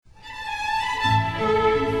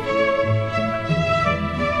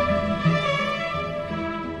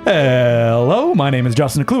My name is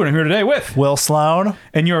Justin McClure, and I'm here today with Will Sloan.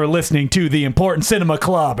 And you're listening to the Important Cinema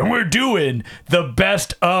Club, and we're doing the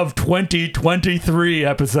Best of 2023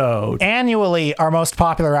 episode. Annually, our most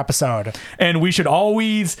popular episode. And we should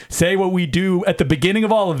always say what we do at the beginning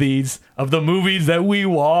of all of these, of the movies that we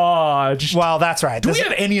watched. Well, that's right. Do we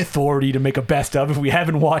have any authority to make a best of if we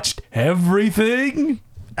haven't watched everything?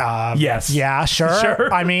 Yes. Yeah,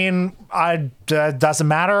 sure. I mean, doesn't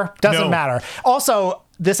matter. No. Matter. Also,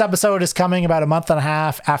 this episode is coming about a month and a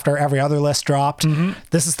half after every other list dropped. Mm-hmm.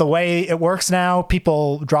 This is the way it works now.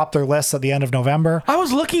 People drop their lists at the end of November. I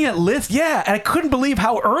was looking at lists, and I couldn't believe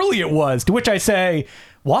how early it was, to which I say,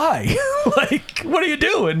 why? Like, what are you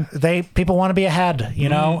doing? People want to be ahead, you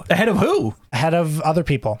know? Ahead of who? Ahead of other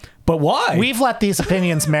people. But why? We've let these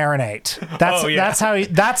opinions marinate.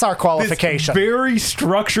 That's our qualification. This very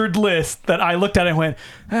structured list that I looked at and went,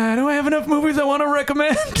 do I have enough movies I want to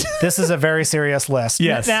recommend? This is a very serious list.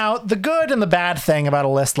 Yes. Now, the good and the bad thing about a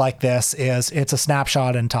list like this is it's a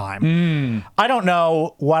snapshot in time. I don't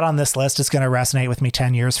know what on this list is going to resonate with me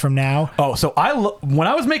 10 years from now. Oh, so when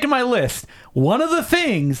I was making my list, one of the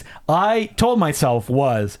things I told myself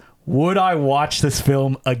was, would I watch this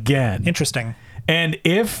film again? Interesting. And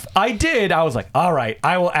if I did, I was like, all right,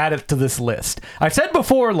 I will add it to this list. I've said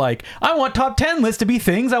before, like, I want top 10 lists to be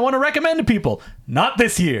things I want to recommend to people. Not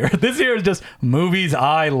this year. This year is just movies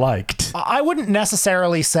I liked. I wouldn't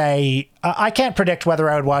necessarily say, I can't predict whether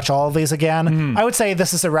I would watch all of these again. I would say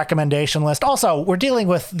this is a recommendation list. Also, we're dealing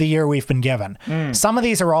with the year we've been given. Some of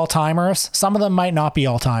these are all-timers. Some of them might not be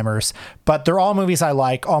all-timers, but they're all movies I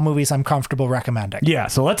like, all movies I'm comfortable recommending. Yeah,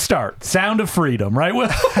 so let's start. Sound of Freedom, right, Will?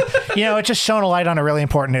 You know, it just shone a light on a really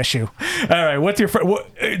important issue. All right, what's your first?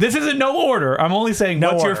 This is in no order. I'm only saying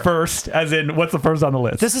what's your first, as in what's the first on the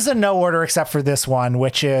list? This is in no order except for this one,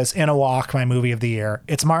 which is In a Walk, my movie of the year.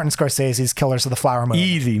 It's Martin Scorsese's Killers of the Flower Moon.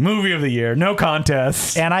 Easy. Movie of the year. No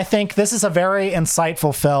contest. And I think this is a very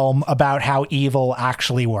insightful film about how evil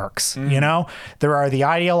actually works. You know, there are the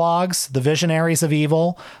ideologues, the visionaries of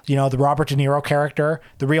evil, you know, the Robert De Niro character,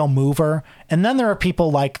 the real mover. And then there are people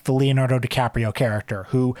like the Leonardo DiCaprio character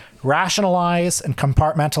who rationalize and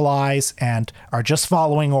compartmentalize and are just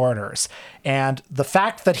following orders. And the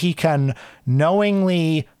fact that he can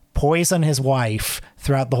knowingly poison his wife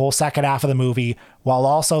throughout the whole second half of the movie while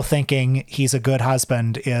also thinking he's a good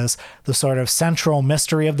husband is the sort of central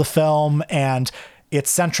mystery of the film and its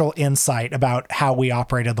central insight about how we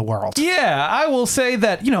operate in the world. Yeah, I will say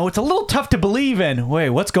that, you know, it's a little tough to believe in.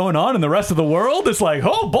 Wait, what's going on in the rest of the world? It's like,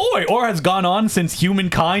 oh boy, or has gone on since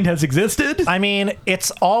humankind has existed. I mean, it's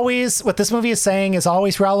always, what this movie is saying is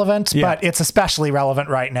always relevant, but it's especially relevant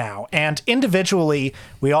right now. And individually,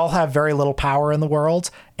 we all have very little power in the world,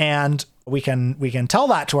 and we can tell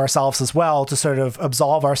that to ourselves as well to sort of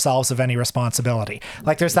absolve ourselves of any responsibility.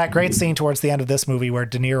 Like there's that great scene towards the end of this movie where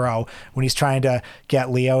De Niro, when he's trying to get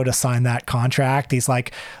Leo to sign that contract, he's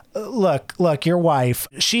like, look, your wife,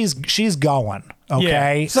 she's going.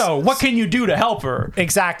 Okay. Yeah. So what can you do to help her?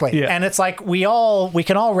 Exactly. Yeah. And it's like we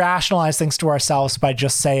can all rationalize things to ourselves by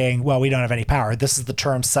just saying, well, we don't have any power. This is the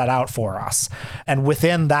term set out for us. And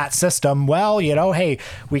within that system, well, you know, hey,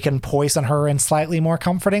 we can poison her in slightly more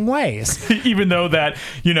comforting ways. Even though that,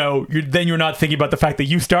 you know, you're not thinking about the fact that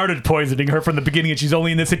you started poisoning her from the beginning and she's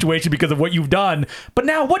only in this situation because of what you've done. But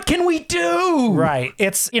now what can we do? Right.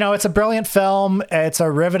 It's, you know, it's a brilliant film. It's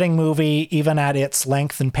a riveting movie, even at its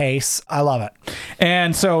length and pace. I love it.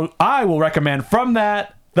 And so I will recommend from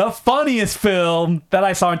that the funniest film that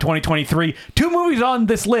I saw in 2023. Two movies on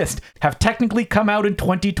this list have technically come out in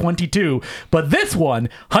 2022, but this one,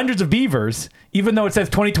 Hundreds of Beavers, even though it says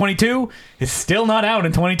 2022, is still not out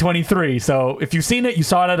in 2023. So if you've seen it, you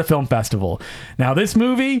saw it at a film festival. Now this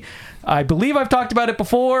movie, I believe I've talked about it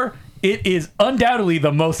before. It is undoubtedly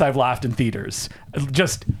the most I've laughed in theaters.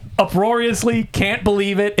 Just uproariously, can't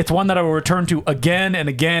believe it. It's one that I will return to again and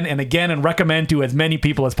again and again and recommend to as many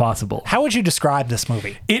people as possible. How would you describe this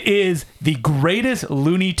movie? It is the greatest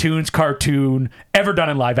Looney Tunes cartoon ever done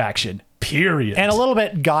in live action. Period. And a little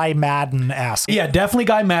bit Guy Madden-esque. Yeah, definitely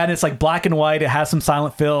Guy Madden. It's like black and white. It has some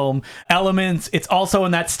silent film elements. It's also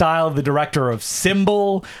in that style of the director of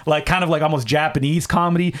Symbol, like kind of like almost Japanese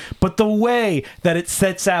comedy. But the way that it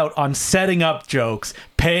sets out on setting up jokes,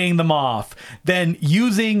 paying them off, then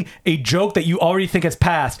using a joke that you already think has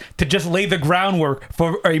passed to just lay the groundwork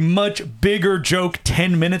for a much bigger joke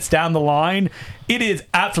 10 minutes down the line. It is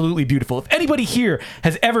absolutely beautiful. If anybody here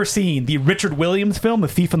has ever seen the Richard Williams film, The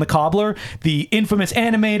Thief and the Cobbler, the infamous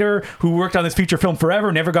animator who worked on this feature film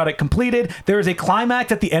forever, never got it completed, there is a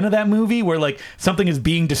climax at the end of that movie where like something is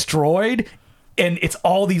being destroyed and it's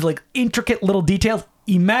all these like intricate little details.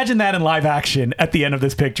 Imagine that in live action at the end of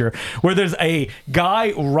this picture, where there's a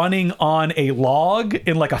guy running on a log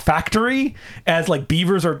in like a factory as like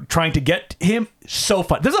beavers are trying to get him. So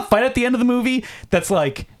fun. There's a fight at the end of the movie that's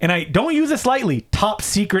like, and I don't use this lightly, Top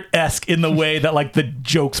Secret-esque in the way that like the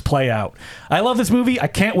jokes play out. I love this movie. I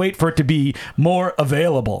can't wait for it to be more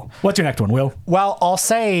available. What's your next one, Will? Well, I'll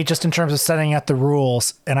say just in terms of setting out the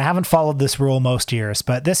rules, and I haven't followed this rule most years,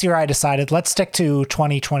 but this year I decided let's stick to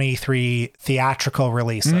 2023 theatrical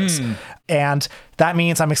releases. And that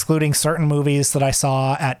means I'm excluding certain movies that I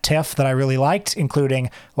saw at TIFF that I really liked, including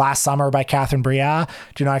Last Summer by Catherine Breillat,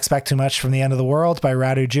 Do Not Expect Too Much from the End of the World by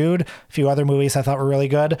Radu Jude, a few other movies I thought were really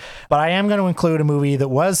good. But I am going to include a movie that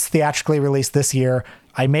was theatrically released this year.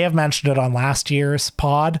 I may have mentioned it on last year's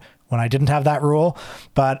pod when I didn't have that rule,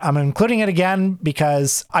 but I'm including it again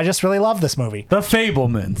because I just really love this movie. The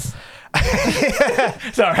Fabelmans.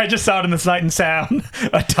 Sorry, I just saw it in the Sight and Sound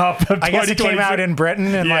atop of I guess it came out in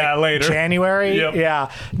Britain in later. January. Yep.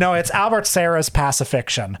 Yeah. No, it's Albert Serra's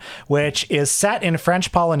Pacifiction, which is set in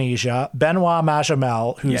French Polynesia. Benoit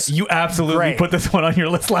Magimel, who's you absolutely great. put this one on your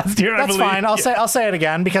list last year. That's fine. I'll say it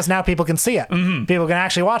again because now people can see it. People can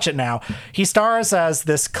actually watch it now. He stars as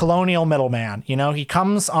this colonial middleman. You know, he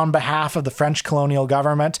comes on behalf of the French colonial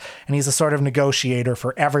government, and he's a sort of negotiator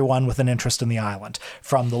for everyone with an interest in the island,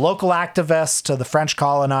 from the local activists to the French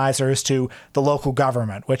colonizers to the local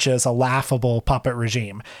government, which is a laughable puppet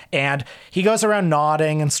regime. And he goes around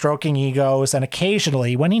nodding and stroking egos, and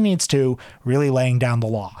occasionally, when he needs to, really laying down the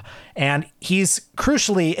law. And he's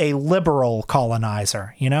crucially a liberal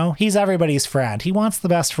colonizer. You know, he's everybody's friend. He wants the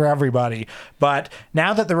best for everybody. But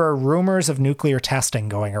now that there are rumors of nuclear testing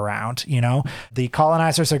going around, you know, the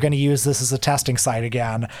colonizers are going to use this as a testing site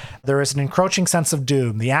again. There is an encroaching sense of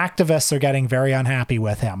doom. The activists are getting very unhappy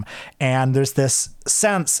with him. And there's this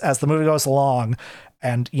sense as the movie goes along,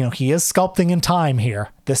 and, you know, he is sculpting in time here.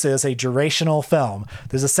 This is a durational film.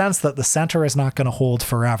 There's a sense that the center is not going to hold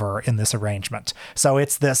forever in this arrangement. So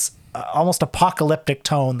it's this almost apocalyptic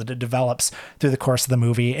tone that it develops through the course of the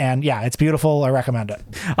movie. And yeah, it's beautiful. I recommend it.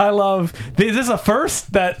 I love, is this a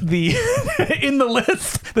first that the in the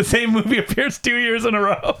list, the same movie appears 2 years in a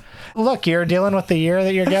row? Look, you're dealing with the year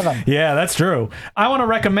that you're given. Yeah, that's true. I want to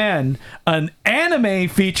recommend an anime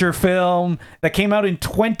feature film that came out in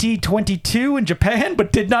 2022 in Japan,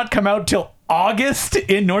 but did not come out till August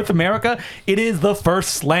in North America. It is The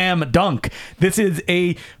First Slam Dunk. This is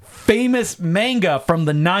a famous manga from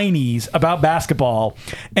the 90s about basketball,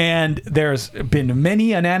 and there's been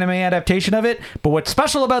many an anime adaptation of it, but what's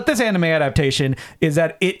special about this anime adaptation is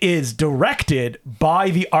that it is directed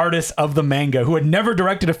by the artist of the manga, who had never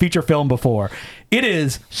directed a feature film before. It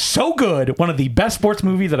is so good, one of the best sports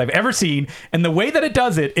movies that I've ever seen, and the way that it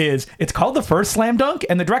does it is, it's called The First Slam Dunk,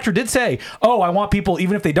 and the director did say, oh, I want people,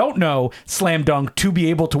 even if they don't know Slam Dunk, to be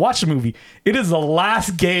able to watch the movie. It is the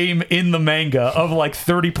last game in the manga of like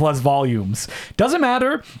 30 plus volumes. Doesn't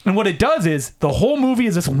matter, and what it does is, the whole movie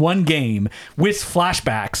is this one game with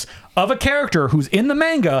flashbacks of a character who's in the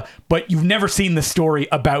manga, but you've never seen the story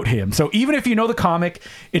about him. So even if you know the comic,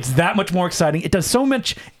 it's that much more exciting. It does so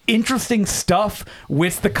much interesting stuff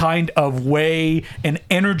with the kind of way and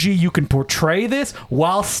energy you can portray this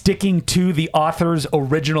while sticking to the author's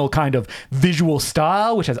original kind of visual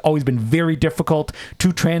style, which has always been very difficult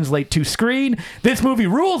to translate to screen. This movie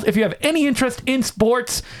rules. If you have any interest in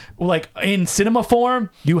sports, like in cinema form,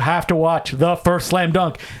 you have to watch The First Slam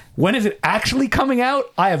Dunk. When is it actually coming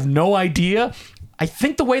out? I have no idea. I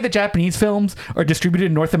think the way that Japanese films are distributed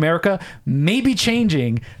in North America may be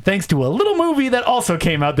changing thanks to a little movie that also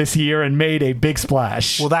came out this year and made a big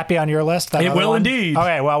splash. Will that be on your list? It will indeed.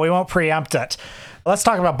 Okay, well, we won't preempt it. Let's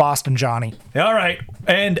talk about Boston Johnny. All right.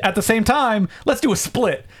 And at the same time, let's do a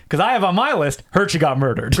split, because I have on my list Hurt, You Got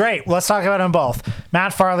Murdered. Great. Let's talk about them both.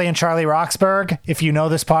 Matt Farley and Charlie Roxburgh. If you know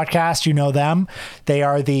this podcast, you know them. They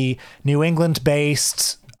are the New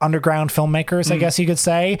England-based underground filmmakers, I guess you could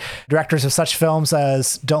say, directors of such films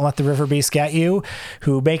as Don't Let the River Beast Get You,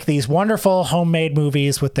 who make these wonderful homemade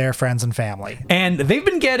movies with their friends and family. And they've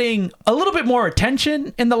been getting a little bit more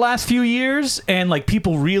attention in the last few years, and like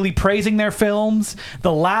people really praising their films.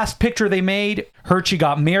 The last picture they made, Hurt, She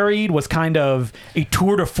Got Married, was kind of a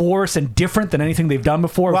tour de force and different than anything they've done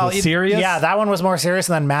before. Well, it was serious. Yeah, that one was more serious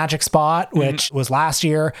than Magic Spot, which was last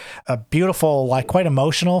year. A beautiful, like quite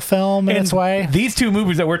emotional film in its way. These two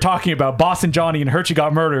movies that we're talking about, Boston Johnny and Hurt, You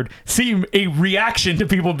Got Murdered, seem a reaction to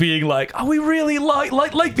people being like, oh, we really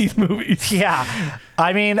like these movies. Yeah.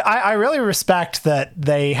 I mean, I really respect that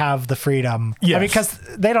they have the freedom. Yes. I mean, because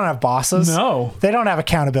they don't have bosses. No. They don't have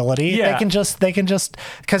accountability. Yeah. They can just,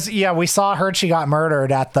 because, yeah, we saw Heard She Got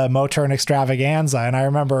Murdered at the Moturn Extravaganza. And I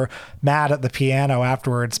remember Matt at the piano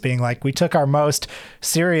afterwards being like, we took our most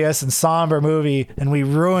serious and somber movie and we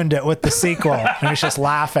ruined it with the sequel. And he was just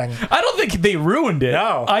laughing. I don't think they ruined it.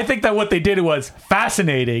 No. I think that what they did was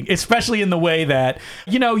fascinating, especially in the way that,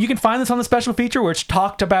 you know, you can find this on the special feature where it's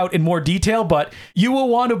talked about in more detail, but you will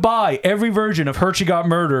want to buy every version of Heard She Got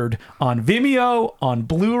Murdered on Vimeo, on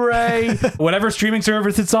Blu-ray, whatever streaming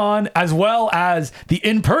service it's on, as well as the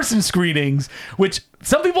in-person screenings, which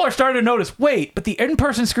some people are starting to notice, wait, but the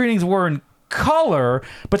in-person screenings were in color,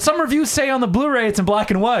 but some reviews say on the Blu-ray it's in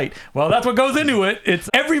black and white. Well, that's what goes into it. It's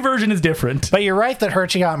every version is different. But you're right that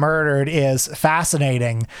Heard She Got Murdered is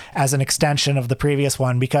fascinating as an extension of the previous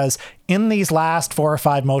one, because in these last 4 or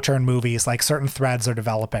 5 Moturn movies, like, certain threads are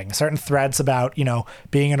developing, certain threads about, you know,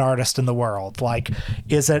 being an artist in the world. Like,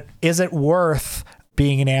 is it worth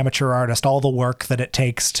being an amateur artist, all the work that it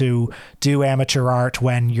takes to do amateur art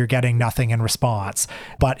when you're getting nothing in response?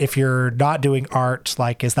 But if you're not doing art,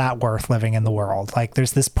 like, is that worth living in the world? Like,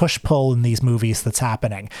 there's this push-pull in these movies that's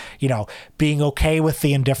happening, you know, being okay with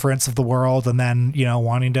the indifference of the world and then, you know,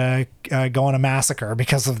 wanting to go on a massacre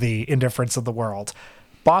because of the indifference of the world.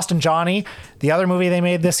 Boston Johnny, the other movie they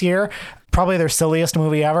made this year, probably their silliest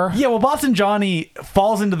movie ever. Yeah, well, Boston Johnny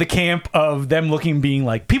falls into the camp of them being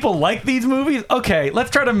like, people like these movies? Okay,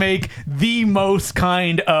 let's try to make the most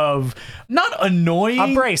kind of, not annoying,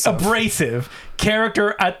 abrasive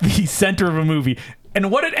character at the center of a movie.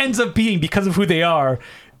 And what it ends up being, because of who they are,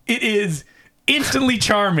 it is instantly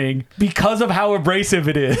charming because of how abrasive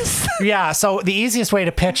it is. Yeah, so the easiest way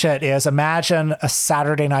to pitch it is, imagine a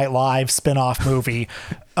Saturday Night Live spin-off movie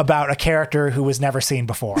about a character who was never seen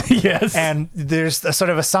before. Yes. And there's a sort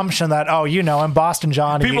of assumption that, oh, you know him, Boston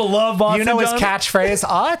Johnny. People love Boston You know Johnny. his catchphrase,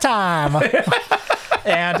 all the time.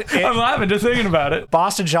 And I'm laughing just thinking about it.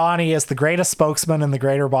 Boston Johnny is the greatest spokesman in the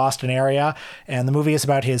greater Boston area, and the movie is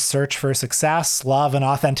about his search for success, love, and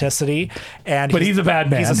authenticity. But he's a bad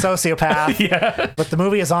man. He's a sociopath. Yeah. But the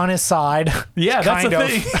movie is on his side. Yeah, that's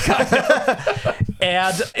the thing.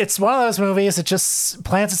 And it's one of those movies that just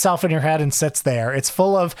plants itself in your head and sits there. It's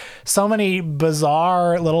full of so many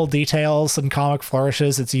bizarre little details and comic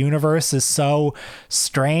flourishes. Its universe is so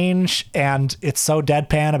strange and it's so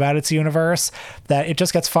deadpan about its universe that it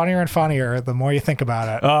just gets funnier and funnier the more you think about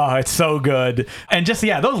it. Oh, it's so good. And just,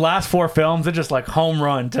 yeah, those last 4 films are just like home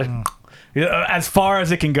run to as far as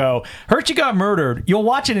it can go. Heard She Got Murdered, you'll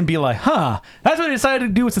watch it and be like, huh, that's what they decided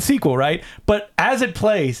to do with the sequel, right? But as it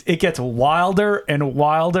plays, it gets wilder and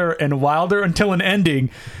wilder and wilder until an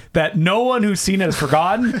ending that no one who's seen it has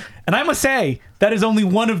forgotten. And I must say, that is only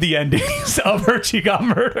one of the endings of Heard She Got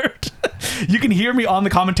Murdered. You can hear me on the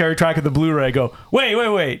commentary track of the Blu-ray go,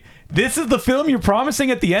 wait. This is the film you're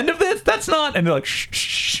promising at the end of this? That's not. And they're like,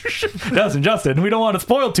 shh. Justin, we don't want to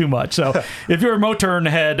spoil too much. So if you're a Moturn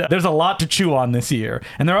head, there's a lot to chew on this year.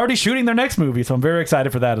 And they're already shooting their next movie, so I'm very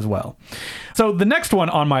excited for that as well. So the next one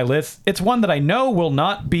on my list, it's one that I know will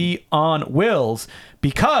not be on Will's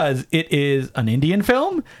because it is an Indian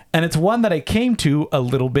film, and it's one that I came to a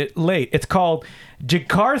little bit late. It's called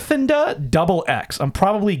Jiggarthnda XX. I'm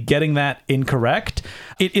probably getting that incorrect.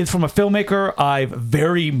 It is from a filmmaker I've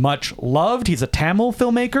very much loved. He's a Tamil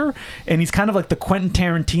filmmaker, and he's kind of like the Quentin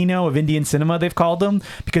Tarantino of Indian cinema, they've called him,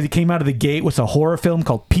 because he came out of the gate with a horror film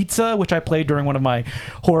called Pizza, which I played during one of my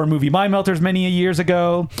horror movie Mind Melters many years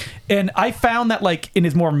ago. And I found that, like, in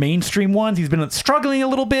his more mainstream ones, he's been struggling a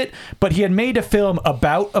little bit, but he had made a film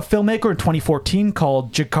about a filmmaker in 2014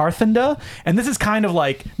 called Jiggarthnda, and this is kind of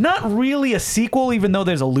like not really a sequel, even though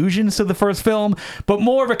there's allusions to the first film, but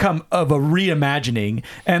more of a reimagining.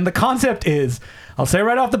 And the concept is, I'll say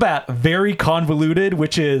right off the bat, very convoluted,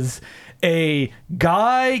 which is a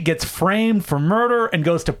guy gets framed for murder and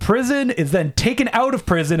goes to prison, is then taken out of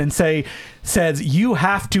prison and says, you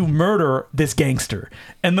have to murder this gangster.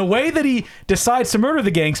 And the way that he decides to murder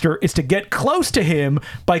the gangster is to get close to him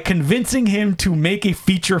by convincing him to make a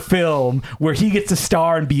feature film where he gets to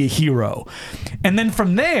star and be a hero. And then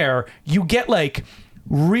from there, you get like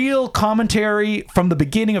real commentary from the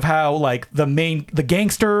beginning of how, like, the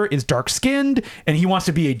gangster is dark skinned and he wants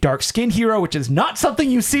to be a dark skinned hero, which is not something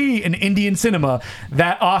you see in Indian cinema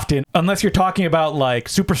that often, unless you're talking about like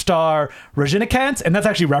superstar Rajinikanth, and that's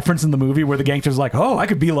actually referenced in the movie where the gangster's like, oh, I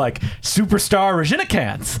could be like superstar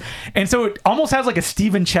Rajinikanth. And so it almost has like a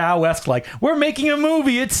Stephen Chow-esque, like, we're making a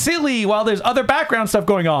movie, it's silly, while there's other background stuff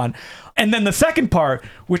going on. And then the second part,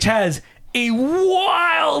 which has a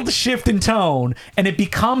wild shift in tone, and it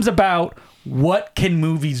becomes about what can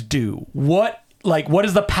movies do? What like, what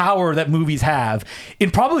is the power that movies have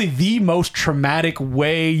in probably the most traumatic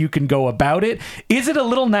way you can go about it. Is it a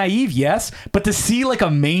little naive? Yes. But to see like a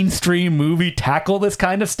mainstream movie tackle this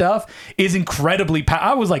kind of stuff is incredibly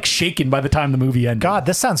I was like shaken by the time the movie ended. God,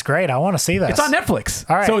 this sounds great. I want to see this. It's on Netflix.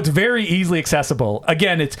 All right. So it's very easily accessible.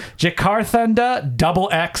 Again, it's Jakarthanda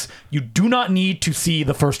XX. You do not need to see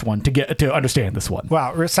the first one to understand this one.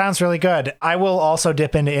 Wow, it sounds really good. I will also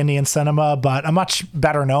dip into Indian cinema, but a much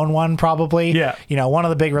better known one probably. Yeah. You know, one of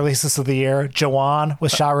the big releases of the year, Jawan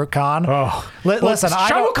with Shah Rukh Khan. Listen,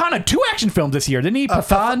 Shah Rukh Khan had 2 action films this year, didn't he?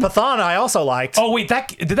 Pathan. Pathan I also liked. Oh wait,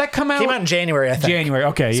 did that come out? Came out in January, I think. January.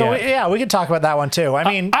 Okay. So yeah. we could talk about that one too. I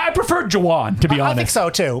mean, I prefer Jawan, to be honest. I think so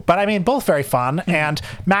too. But I mean, both very fun and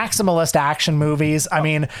maximalist action movies. I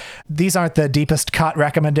mean, these aren't the deepest cut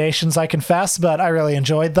recommendations, I confess, but I really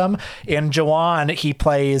enjoyed them. In Jawan, he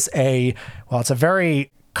plays it's a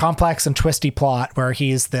very complex and twisty plot where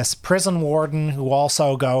he's this prison warden who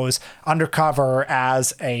also goes undercover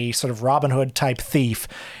as a sort of Robin Hood type thief.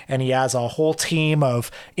 And he has a whole team of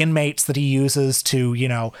inmates that he uses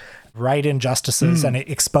to, right injustices and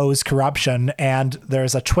expose corruption. And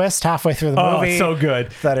there's a twist halfway through the movie. Oh, so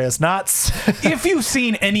good. That is nuts. If you've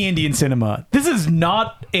seen any Indian cinema, this is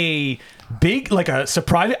not a big, like a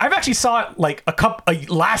surprise. I've actually saw it like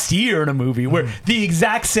last year in a movie where the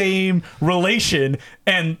exact same relation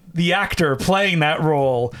and the actor playing that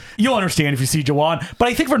role, you'll understand if you see Jawan. But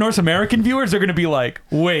I think for North American viewers, they're going to be like,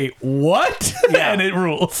 wait, what? Yeah. And it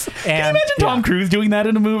rules. And, can you imagine Tom Cruise doing that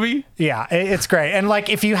in a movie? Yeah, it's great. And like,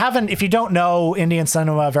 if you don't know Indian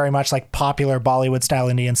cinema very much, like popular Bollywood style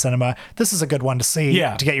Indian cinema, this is a good one to see.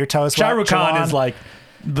 Yeah. To get your toes Shah wet. Rukh Khan Jawan. is like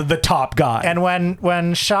the top guy. And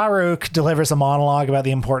when Shah Rukh delivers a monologue about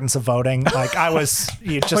the importance of voting, like I was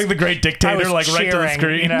just like the great dictator, like cheering, right to the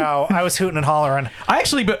screen. I was hooting and hollering.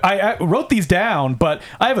 I wrote these down, but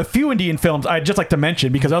I have a few Indian films I'd just like to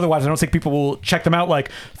mention because otherwise I don't think people will check them out.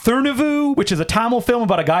 Like Thurnavu, which is a Tamil film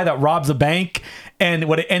about a guy that robs a bank. And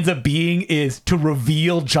what it ends up being is to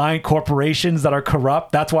reveal giant corporations that are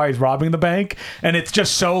corrupt. That's why he's robbing the bank. And it's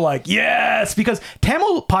just so like, yes, because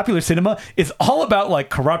Tamil popular cinema is all about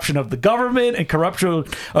like corruption of the government and corruption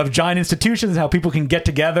of giant institutions, how people can get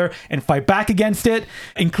together and fight back against it,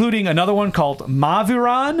 including another one called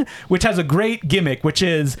Maviran, which has a great gimmick, which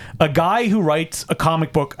is a guy who writes a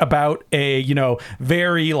comic book about a,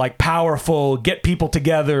 very like powerful, get people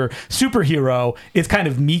together superhero is kind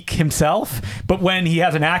of meek himself. But when he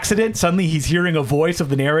has an accident, suddenly he's hearing a voice of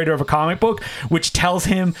the narrator of a comic book, which tells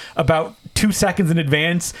him about 2 seconds in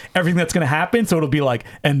advance everything that's going to happen. So it'll be like,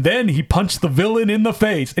 and then he punched the villain in the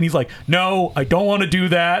face. And he's like, no, I don't want to do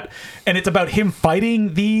that. And it's about him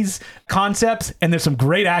fighting these concepts. And there's some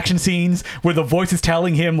great action scenes where the voice is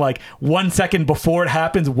telling him like 1 second before it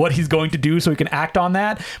happens what he's going to do so he can act on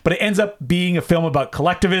that. But it ends up being a film about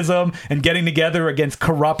collectivism and getting together against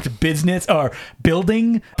corrupt business or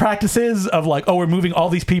building practices of like, oh, we're moving all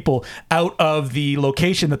these people out of the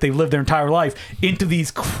location that they've lived their entire life into these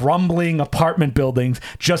crumbling apartment buildings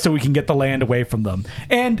just so we can get the land away from them.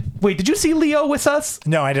 And wait, did you see Leo with us?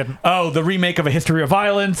 No, I didn't. Oh, the remake of A History of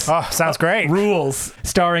Violence. Oh, sounds great. Rules.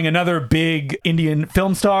 Starring another big Indian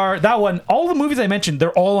film star. That one, all the movies I mentioned,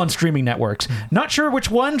 they're all on streaming networks. Not sure which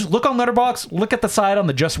ones. Look on Letterboxd. Look at the side on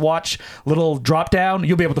the Just Watch little drop down.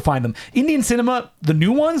 You'll be able to find them. Indian cinema, the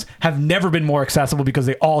new ones, have never been more accessible because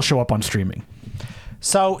they all show up on streaming.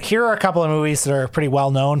 So here are a couple of movies that are pretty well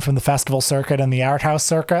known from the festival circuit and the art house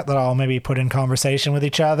circuit that I'll maybe put in conversation with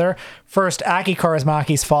each other. First, Aki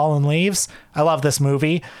Kaurismäki's Fallen Leaves. I love this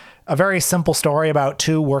movie. A very simple story about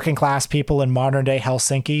two working class people in modern day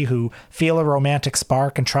Helsinki who feel a romantic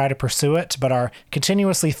spark and try to pursue it, but are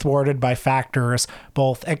continuously thwarted by factors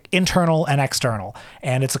both internal and external.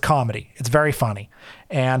 And it's a comedy. It's very funny.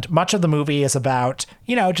 And much of the movie is about,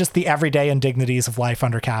 just the everyday indignities of life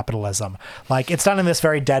under capitalism. Like, it's done in this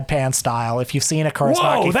very deadpan style. If you've seen a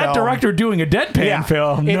Kaurismäki film... that director doing a deadpan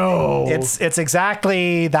film. No. It's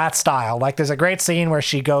exactly that style. Like, there's a great scene where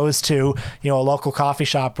she goes to, a local coffee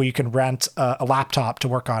shop where you can rent a laptop to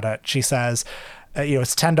work on it. She says...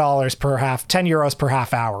 it's $10 10 euros per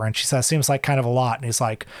half hour. And she says, seems like kind of a lot. And he's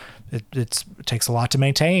like, it takes a lot to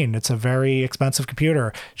maintain. It's a very expensive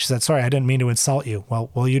computer. She said, sorry, I didn't mean to insult you.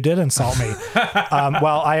 Well, you did insult me.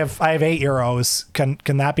 Well, I have 8 euros.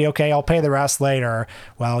 Can that be okay? I'll pay the rest later.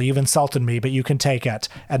 Well, you've insulted me, but you can take it.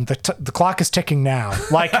 And the clock is ticking now.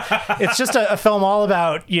 Like, it's just a film all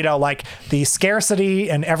about, like the scarcity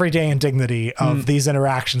and everyday indignity of these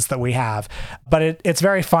interactions that we have. But it's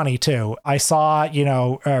very funny too. I saw,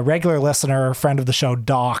 a regular listener, friend of the show,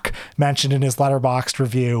 Doc, mentioned in his Letterboxd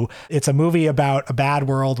review It's a movie about a bad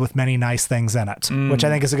world with many nice things in it, which I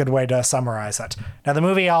think is a good way to summarize it. Now, the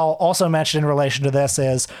movie I'll also mention in relation to this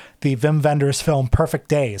is the Wim Wenders film Perfect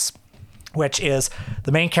Days, which is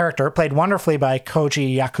the main character, played wonderfully by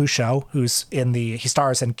Koji Yakusho, he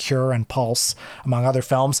stars in Cure and Pulse, among other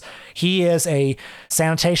films. He is a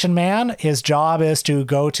sanitation man. His job is to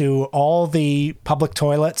go to all the public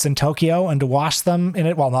toilets in Tokyo and to wash them in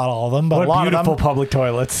it. Well, not all of them, but What a lot of them. beautiful public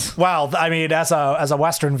toilets. Well, I mean, as a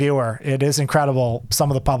Western viewer, it is incredible, some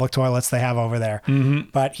of the public toilets they have over there.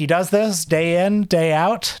 But he does this day in, day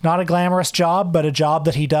out. Not a glamorous job, but a job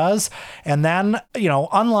that he does. And then,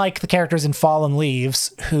 unlike the characters in Fallen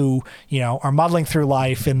Leaves, who, are muddling through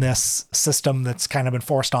life in this system that's kind of been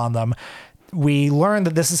forced on them, we learn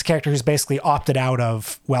that this is a character who's basically opted out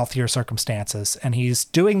of wealthier circumstances. And he's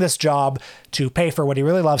doing this job to pay for what he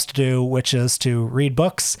really loves to do, which is to read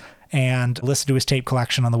books and listen to his tape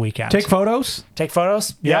collection on the weekend. Take photos. Take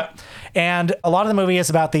photos? Yep. And a lot of the movie is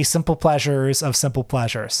about the simple pleasures of simple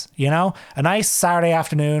pleasures. A nice Saturday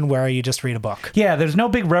afternoon where you just read a book. Yeah, there's no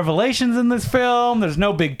big revelations in this film. There's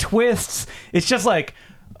no big twists. It's just like,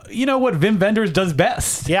 what Wim Wenders does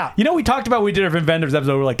best. Yeah. We talked about, we did a Wim Wenders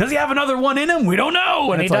episode. We're like, does he have another one in him? We don't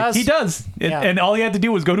know. And he it's like, does. he does. Yeah. And all he had to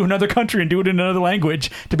do was go to another country and do it in another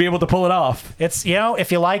language to be able to pull it off. It's,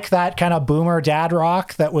 if you like that kind of boomer dad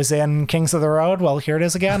rock that was in Kings of the Road, well, here it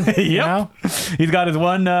is again. Yep. He's got his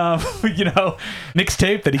one,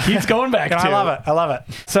 mixtape that he keeps going back to. I love it.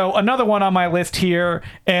 So another one on my list here,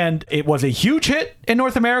 and it was a huge hit in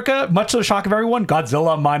North America, much to the shock of everyone,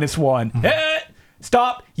 Godzilla -1.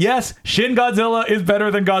 Stop. Yes, Shin Godzilla is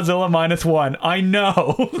better than Godzilla -1. I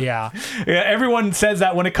know. Yeah. Everyone says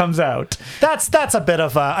that when it comes out. That's a bit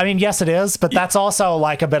of a, yes, it is, but that's also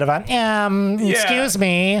like a bit of a, excuse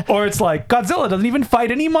me. Or it's like, Godzilla doesn't even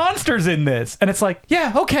fight any monsters in this. And it's like,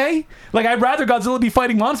 yeah, okay. Like, I'd rather Godzilla be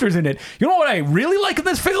fighting monsters in it. You know what I really like in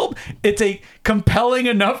this film? It's a compelling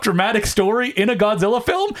enough dramatic story in a Godzilla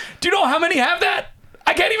film. Do you know how many have that?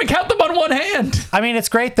 I can't even count them on one hand. It's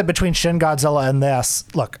great that between Shin Godzilla and this,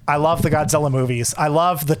 look, I love the Godzilla movies. I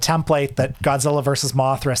love the template that Godzilla versus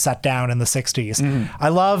Mothra set down in the 60s. I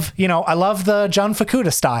love the Jun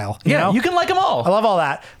Fukuda style. You can like them all. I love all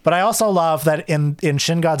that. But I also love that in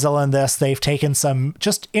Shin Godzilla and this, they've taken some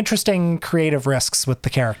just interesting creative risks with the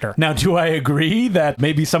character. Now, do I agree that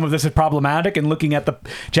maybe some of this is problematic and looking at the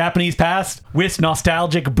Japanese past with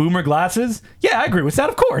nostalgic boomer glasses? Yeah, I agree with that,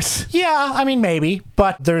 of course. Yeah, maybe.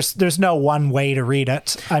 But there's no one way to read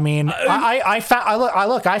it. I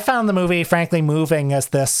found the movie frankly moving as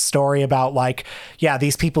this story about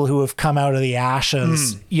these people who have come out of the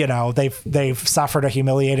ashes. They've suffered a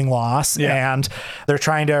humiliating loss, and they're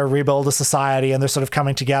trying to rebuild a society, and they're sort of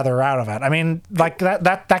coming together out of it.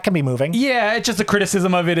 That can be moving. Yeah, it's just a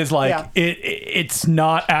criticism of it is it's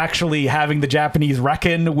not actually having the Japanese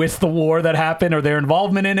reckon with the war that happened or their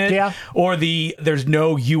involvement in it. Yeah. Or there's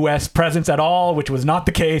no U.S. presence at all, which was not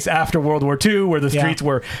the case after World War II, where the streets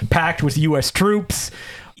were packed with U.S. troops.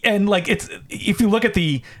 And if you look at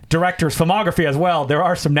the director's filmography as well, there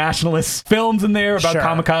are some nationalist films in there about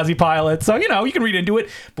kamikaze pilots. So, you can read into it.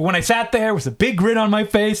 But when I sat there with a big grin on my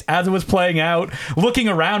face as it was playing out, looking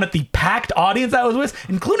around at the packed audience I was with,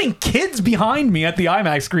 including kids behind me at the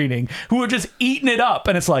IMAX screening who were just eating it up.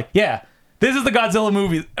 And it's like, yeah, this is the Godzilla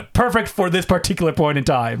movie, perfect for this particular point in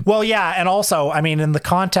time. Well, yeah, and also, in the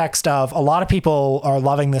context of a lot of people are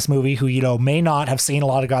loving this movie who, may not have seen a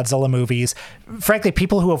lot of Godzilla movies. Frankly,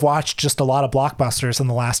 people who have watched just a lot of blockbusters in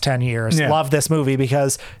the last 10 years love this movie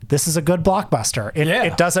because this is a good blockbuster.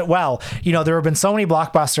 It does it well. There have been so many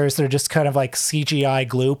blockbusters that are just kind of like CGI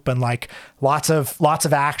gloop and lots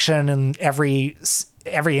of action and every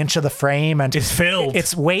inch of the frame and it's filled.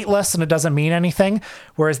 It's weightless and it doesn't mean anything.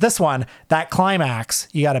 Whereas this one, that climax,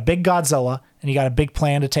 you got a big Godzilla and you got a big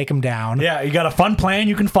plan to take him down. Yeah, you got a fun plan.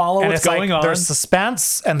 You can follow what's going on. There's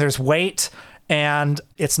suspense and there's weight, and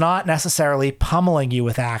it's not necessarily pummeling you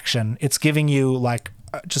with action. It's giving you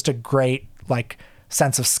just a great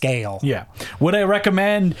sense of scale. Yeah. Would I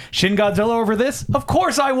recommend Shin Godzilla over this? Of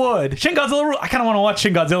course I would. Shin Godzilla, I kind of want to watch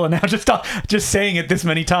Shin Godzilla now. Just saying it this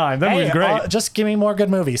many times. That movie's great. Just give me more good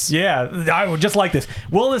movies. Yeah, I would just like this.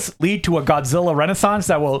 Will this lead to a Godzilla renaissance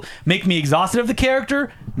that will make me exhausted of the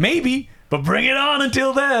character? Maybe. But bring it on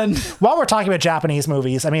until then. While we're talking about Japanese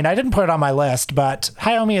movies, I didn't put it on my list, but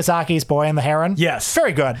Hayao Miyazaki's Boy and the Heron. Yes.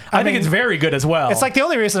 Very good. I think it's very good as well. It's the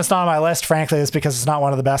only reason it's not on my list, frankly, is because it's not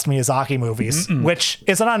one of the best Miyazaki movies, which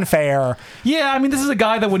is an unfair. Yeah, this is a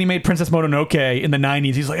guy that when he made Princess Mononoke in the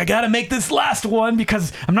 90s, he's like, I gotta make this last one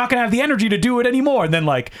because I'm not gonna have the energy to do it anymore. And then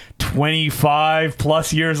 25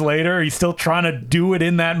 plus years later, he's still trying to do it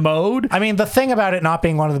in that mode. I mean, the thing about it not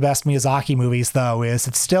being one of the best Miyazaki movies, though, is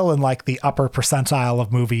it's still in like the upper percentile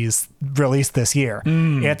of movies released this year.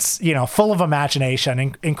 It's, you know, full of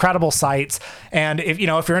imagination, incredible sights. And if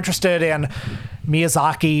you're interested in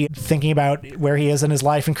Miyazaki, thinking about where he is in his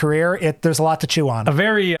life and career, there's a lot to chew on. A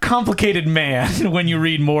very complicated man when you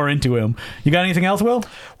read more into him. You got anything else, Will?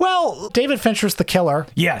 Well, David Fincher's The Killer.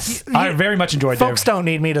 Yes, I very much enjoyed that. Folks don't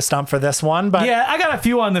need me to stump for this one, but yeah, I got a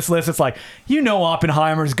few on this list. It's like,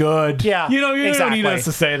 Oppenheimer's good. Yeah, you exactly. don't need us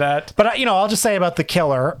to say that. But I'll just say about The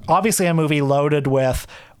Killer, obviously a movie loaded with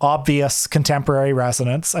obvious contemporary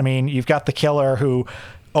resonance. I mean, you've got the killer who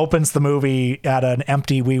opens the movie at an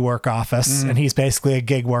empty WeWork office, and he's basically a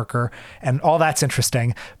gig worker, and all that's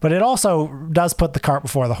interesting. But it also does put the cart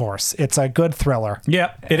before the horse. It's a good thriller.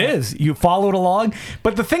 Yeah, it is. You followed along.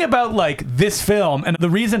 But the thing about like this film, and the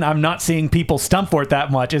reason I'm not seeing people stump for it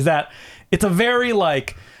that much, is that it's a very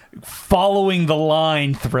like following the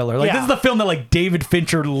line thriller. Like this is the film that like David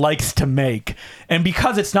Fincher likes to make, and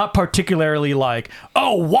because it's not particularly like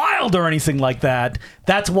wild or anything like that,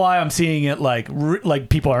 that's why I'm seeing it like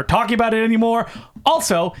people aren't talking about it anymore.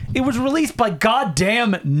 Also, it was released by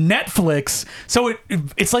goddamn Netflix, so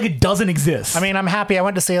it's like it doesn't exist. I mean, I'm happy. I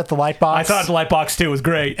went to see it at the Lightbox. I thought the Lightbox too was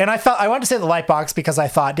great, and I went to see it at the Lightbox because I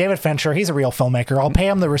thought David Fincher, he's a real filmmaker. I'll pay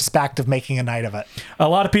him the respect of making a night of it. A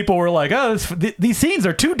lot of people were like, these scenes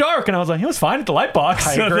are too dark, and I was like, it was fine at the Lightbox.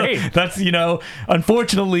 I agree. That's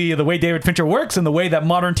unfortunately the way David Fincher works and the way that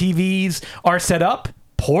modern TVs are set up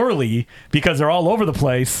poorly, because they're all over the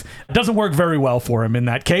place, it doesn't work very well for him in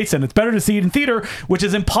that case, and it's better to see it in theater, which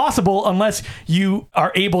is impossible unless you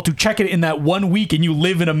are able to check it in that 1 week and you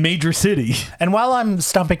live in a major city. And while I'm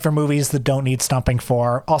stumping for movies that don't need stumping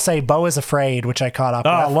for, I'll say Beau is Afraid, which I caught up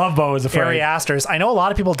with. I love Beau is Afraid. Ari Aster's. I know a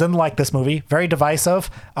lot of people didn't like this movie. Very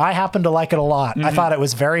divisive. I happen to like it a lot. I thought it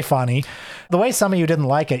was very funny. The way some of you didn't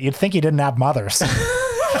like it, you'd think you didn't have mothers.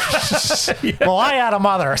 Yeah. Well, I had a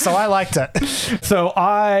mother, so I liked it. So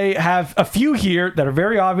I have a few here that are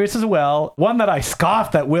very obvious as well. One that I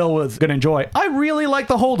scoffed that Will was going to enjoy. I really liked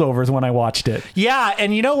The Holdovers when I watched it. Yeah,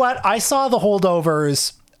 and you know what? I saw The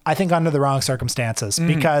Holdovers, I think, under the wrong circumstances,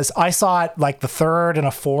 because I saw it like the third in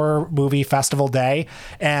a 4-movie festival day,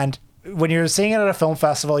 and when you're seeing it at a film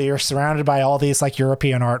festival, you're surrounded by all these like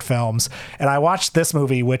European art films. And I watched this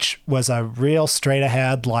movie, which was a real straight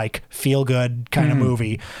ahead, like feel good kind of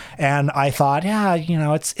movie. And I thought,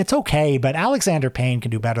 it's okay, but Alexander Payne can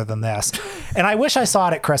do better than this. And I wish I saw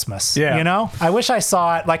it at Christmas. Yeah. I wish I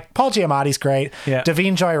saw it. Like Paul Giamatti's great. Yeah.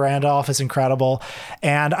 Davine Joy Randolph is incredible.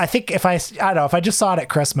 And I think if I just saw it at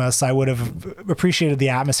Christmas, I would have appreciated the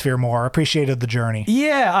atmosphere more, appreciated the journey.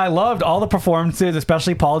 Yeah, I loved all the performances,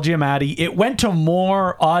 especially Paul Giamatti. It went to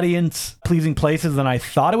more audience-pleasing places than I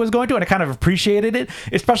thought it was going to, and I kind of appreciated it,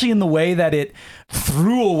 especially in the way that it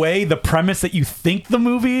threw away the premise that you think the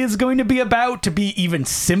movie is going to be about to be even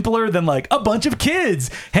simpler than like a bunch of kids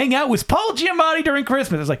hang out with Paul Giamatti during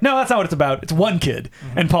Christmas. It's like, no, that's not what it's about. It's one kid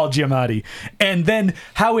and Paul Giamatti. And then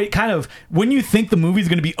how it kind of, when you think the movie's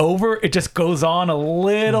going to be over, it just goes on a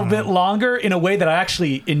little bit longer in a way that I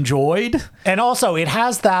actually enjoyed. And also, it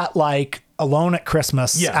has that like Alone at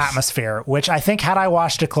Christmas atmosphere, which I think had I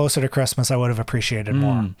watched it closer to Christmas, I would have appreciated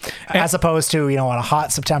more, as opposed to, on a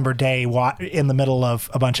hot September day in the middle of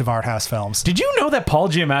a bunch of art house films. Did you know that Paul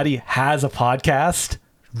Giamatti has a podcast?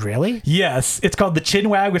 Really? Yes. It's called The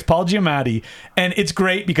Chinwag with Paul Giamatti, and it's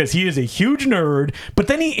great because he is a huge nerd, but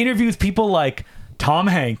then he interviews people like Tom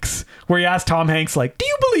Hanks, where he asked Tom Hanks, like, do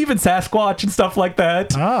you believe in Sasquatch and stuff like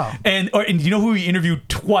that? Oh. And you know who he interviewed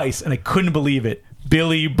twice, and I couldn't believe it?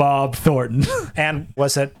 Billy Bob Thornton. And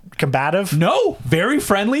was it combative? No, very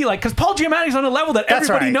friendly. Like, because Paul Giamatti's on a level that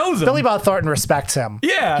everybody knows him. Billy Bob Thornton respects him.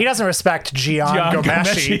 Yeah. He doesn't respect Gian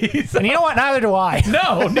Gomeshi. And you know what? Neither do I.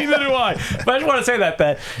 No, neither do I. But I just want to say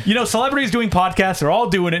that celebrities doing podcasts, they're all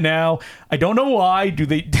doing it now. I don't know why. Do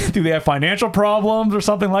they have financial problems or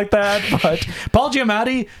something like that? But Paul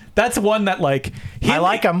Giamatti, that's one that like I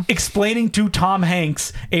like him explaining to Tom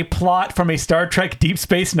Hanks a plot from a Star Trek Deep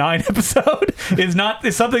Space Nine episode is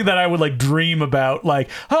something that I would like dream about. Like,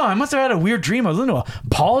 I must have had a weird dream. I was listening to a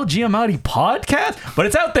Paul Giamatti podcast, but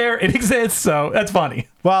it's out there. It exists, so that's funny.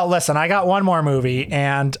 Well, listen, I got one more movie,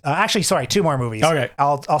 and two more movies. Okay.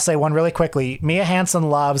 I'll say one really quickly. Mia Hansen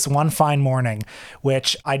loves One Fine Morning,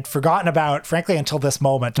 which I'd forgotten about, frankly, until this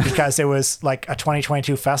moment, because it was like a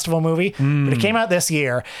 2022 festival movie, but it came out this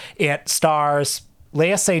year. It stars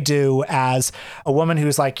Léa Seydoux as a woman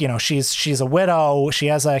who's like, she's a widow, she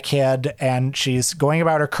has a kid, and she's going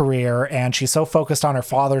about her career, and she's so focused on her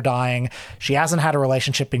father dying. She hasn't had a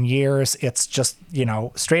relationship in years. It's just,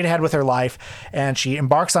 straight ahead with her life. And she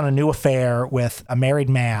embarks on a new affair with a married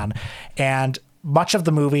man. And much of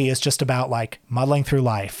the movie is just about like muddling through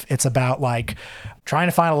life. It's about like trying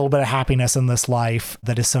to find a little bit of happiness in this life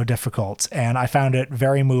that is so difficult. And I found it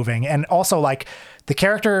very moving. And also like the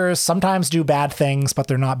characters sometimes do bad things, but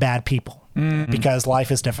they're not bad people because life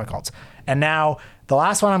is difficult. And now the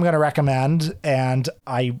last one I'm going to recommend, and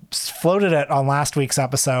I floated it on last week's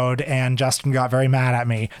episode, and Justin got very mad at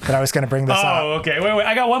me that I was going to bring this up. Oh, okay. Wait.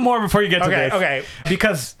 I got one more before you get to this. Okay.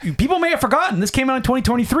 Because people may have forgotten, this came out in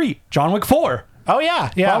 2023. John Wick 4. Oh, yeah.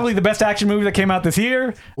 Probably the best action movie that came out this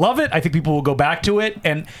year. Love it. I think people will go back to it.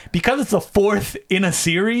 And because it's the fourth in a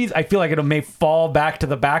series, I feel like it may fall back to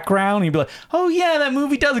the background. And you'd be like, oh, yeah, that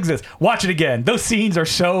movie does exist. Watch it again. Those scenes are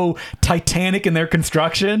so titanic in their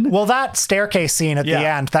construction. Well, that staircase scene at the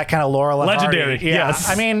end, that kind of Laurel and legendary. Hardy, Yes.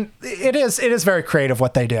 I mean, it is very creative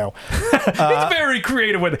what they do. It's very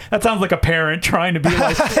creative. That sounds like a parent trying to be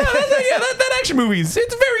like, that action movie, it's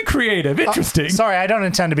very creative. Interesting. Sorry, I don't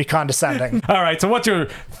intend to be condescending. All right. So what's your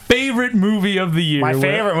favorite movie of the year? My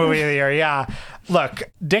favorite movie of the year, yeah. Look,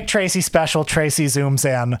 Dick Tracy special, Tracy zooms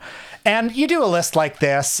in. And you do a list like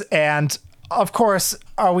this, and of course,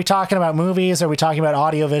 are we talking about movies? Are we talking about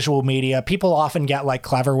audiovisual media? People often get like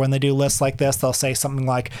clever when they do lists like this. They'll say something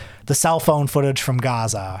like the cell phone footage from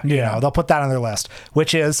Gaza. They'll put that on their list,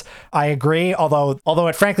 which is, I agree. Although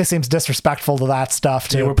it frankly seems disrespectful to that stuff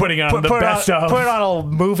too. We're putting on the best of. Put it on a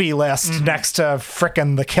movie list next to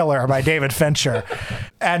frickin' The Killer by David Fincher.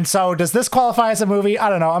 And so does this qualify as a movie? I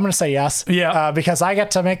don't know. I'm going to say yes. Yeah. Because I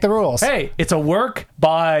get to make the rules. Hey, it's a work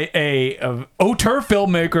by a auteur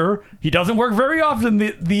filmmaker. He doesn't work very often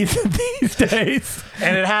these days.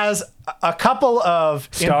 And it has a couple of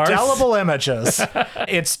Stars. Indelible images.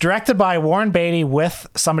 It's directed by Warren Beatty with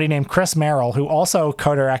somebody named Chris Merrill, who also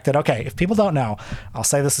co-directed. Okay, if people don't know, I'll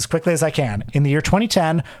say this as quickly as I can. In the year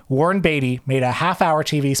 2010, Warren Beatty made a half-hour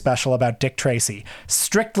TV special about Dick Tracy,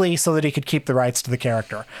 strictly so that he could keep the rights to the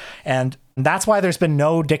character. And that's why there's been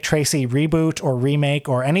no Dick Tracy reboot or remake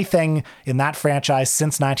or anything in that franchise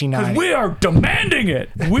since 1990. We are demanding it.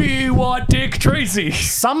 We want Dick Tracy.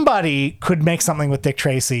 Somebody could make something with Dick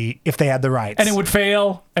Tracy if they had the rights. And it would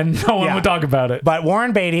fail, and no one would talk about it. But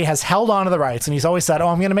Warren Beatty has held on to the rights, and he's always said,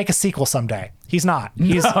 I'm going to make a sequel someday. He's not.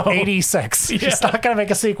 He's 86. Yeah. He's not going to make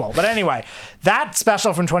a sequel. But anyway, that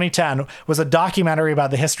special from 2010 was a documentary about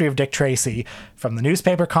the history of Dick Tracy, from the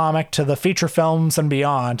newspaper comic to the feature films and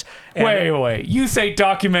beyond. And wait. You say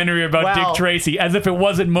documentary about Dick Tracy as if it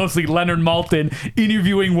wasn't mostly Leonard Maltin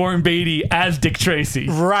interviewing Warren Beatty as Dick Tracy.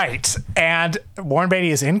 Right. And Warren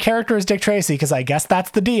Beatty is in character as Dick Tracy because I guess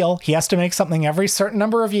that's the deal. He has to make something every certain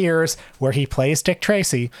number of years where he plays Dick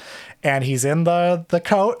Tracy. And he's in the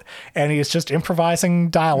coat, and he's just improvising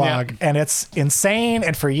dialogue. Yeah. And it's insane.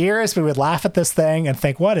 And for years, we would laugh at this thing and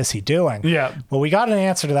think, what is he doing? Yeah. Well, we got an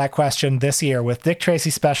answer to that question this year with Dick Tracy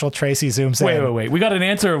special, Tracy Zooms In. Wait. We got an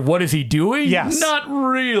answer of what is he doing? Yes. Not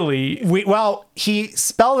really. Well, he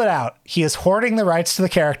spelled it out. He is hoarding the rights to the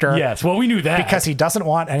character. Yes, well, we knew that. Because he doesn't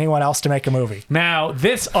want anyone else to make a movie. Now,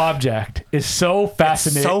 this object is so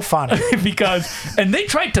fascinating. It's so funny. and they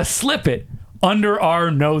tried to slip it under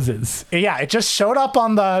our noses. Yeah, it just showed up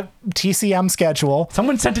on the TCM schedule.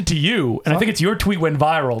 Someone sent it to you, and I think it's your tweet went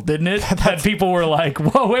viral, didn't it? That people were like,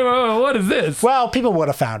 whoa, wait, what is this? Well, people would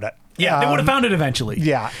have found it. Yeah, they would have found it eventually.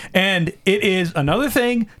 Yeah. And it is another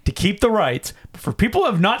thing to keep the rights. But for people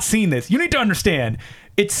who have not seen this, you need to understand,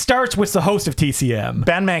 it starts with the host of TCM.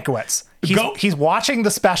 Ben Mankiewicz. He's watching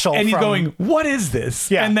the special and he's going, what is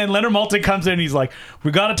this? Yeah. And then Leonard Maltin comes in and he's like,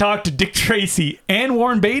 we got to talk to Dick Tracy and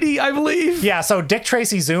Warren Beatty, I believe. Yeah, so Dick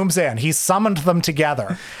Tracy zooms in. He's summoned them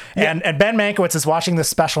together. And Ben Mankiewicz is watching this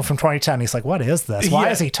special from 2010. He's like, what is this?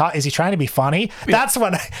 Why is he is he trying to be funny? That's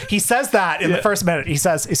when he says that in the first minute. He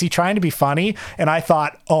says, is he trying to be funny? And I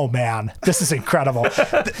thought, oh man, this is incredible.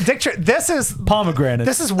 This is pomegranate.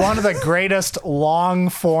 This is one of the greatest long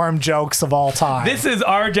form jokes of all time. This is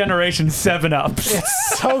our generation 7-Ups.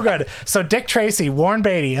 It's so good. So Dick Tracy, Warren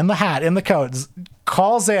Beatty in the hat, in the coat,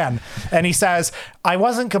 calls in and he says, I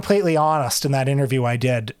wasn't completely honest in that interview I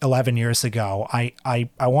did 11 years ago. I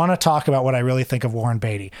want to talk about what I really think of Warren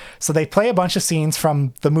Beatty. So they play a bunch of scenes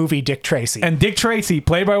from the movie Dick Tracy. And Dick Tracy,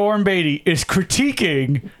 played by Warren Beatty, is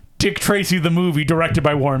critiquing Dick Tracy the movie directed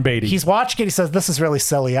by Warren Beatty. He's watching it. He says, "This is really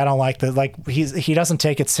silly. I don't like this." Like he doesn't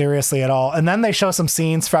take it seriously at all. And then they show some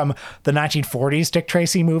scenes from the 1940s Dick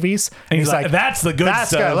Tracy movies, and he's like, "That's the good that's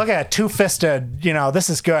stuff. Good. Look at it, two-fisted.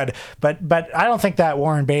 This is good." But I don't think that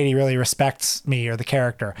Warren Beatty really respects me or the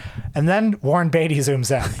character. And then Warren Beatty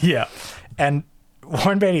zooms in. Yeah, and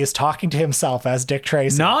Warren Beatty is talking to himself as Dick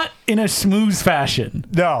Tracy. Not in a smooth fashion.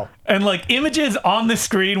 No. And like images on the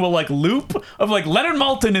screen will like loop of like Leonard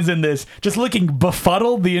Maltin is in this, just looking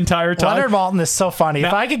befuddled the entire time. Leonard Maltin is so funny. Now,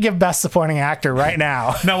 if I could give Best Supporting Actor right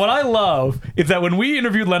now. Now, what I love is that when we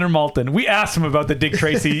interviewed Leonard Maltin, we asked him about the Dick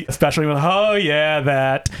Tracy special. He went, "Oh yeah,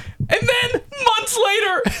 that." And then months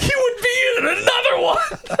later, he would be in another one.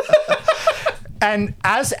 And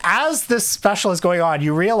as this special is going on,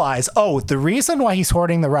 you realize, the reason why he's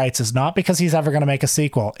hoarding the rights is not because he's ever going to make a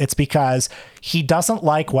sequel. It's because he doesn't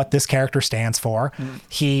like what this character stands for.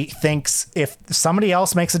 He thinks if somebody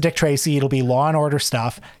else makes a Dick Tracy, it'll be Law and Order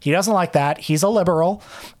stuff. He doesn't like that. He's a liberal.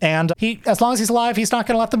 And as long as he's alive, he's not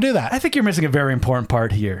going to let them do that. I think you're missing a very important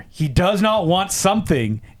part here. He does not want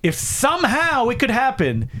something, if somehow it could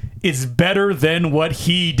happen, is better than what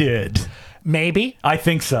he did. Maybe. I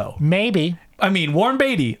think so. Maybe. I mean, Warren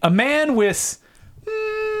Beatty, a man with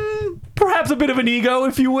perhaps a bit of an ego,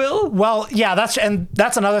 if you will. Well, yeah, that's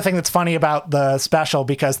another thing that's funny about the special,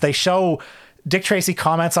 because they show Dick Tracy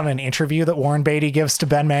comments on an interview that Warren Beatty gives to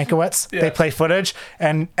Ben Mankiewicz. Yeah. They play footage,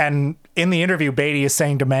 and in the interview, Beatty is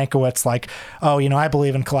saying to Mankiewicz, like, "Oh, I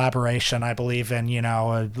believe in collaboration. I believe in,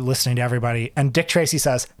 listening to everybody." And Dick Tracy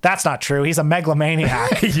says, "That's not true. He's a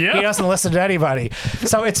megalomaniac. Yeah. He doesn't listen to anybody."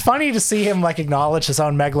 So it's funny to see him like acknowledge his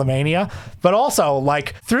own megalomania, but also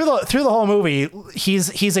like through the whole movie,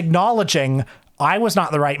 he's acknowledging, I was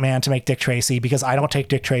not the right man to make Dick Tracy because I don't take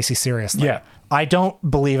Dick Tracy seriously. Yeah. I don't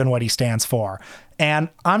believe in what he stands for. And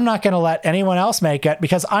I'm not going to let anyone else make it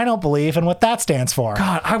because I don't believe in what that stands for.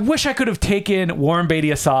 God, I wish I could have taken Warren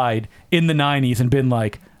Beatty aside in the 90s and been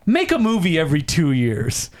like, make a movie every 2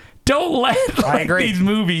 years. Don't let these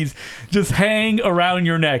movies just hang around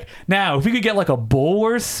your neck. Now, if we could get like a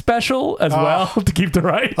Bulworth special as well to keep the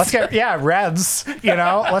rights. Let's get, Reds,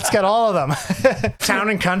 let's get all of them. Town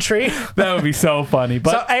and Country. That would be so funny.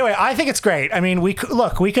 But so anyway, I think it's great. I mean, we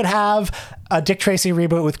could have a Dick Tracy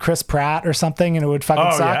reboot with Chris Pratt or something, and it would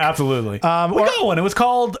fucking suck. Yeah, absolutely. We got one. It was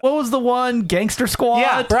called, what was the one? Gangster Squad?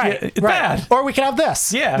 Yeah, right. It's bad. Or we could have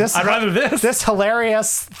this. Yeah, I'd rather this. This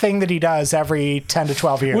hilarious thing that he does every 10 to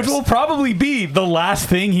 12 years. Which will probably be the last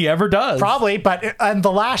thing he ever does. Probably, and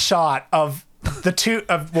the last shot of the two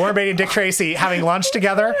of Warren Beatty and Dick Tracy having lunch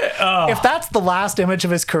together. If that's the last image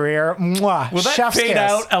of his career, mwah, will that chef's fade kiss.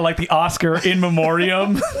 out at like the Oscar in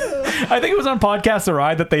memoriam? I think it was on Podcast the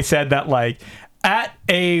Ride that they said that like at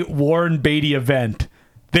a Warren Beatty event,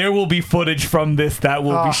 there will be footage from this that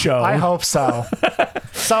will be shown. I hope so.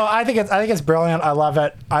 So I think it's brilliant. I love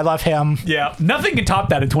it. I love him. Yeah, nothing can top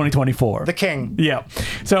that in 2024. The king. Yeah.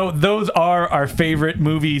 So those are our favorite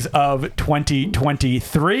movies of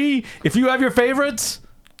 2023. If you have your favorites,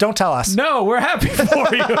 don't tell us. No, we're happy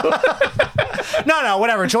for you. No,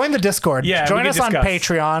 whatever. Join the Discord. Yeah, join us discuss on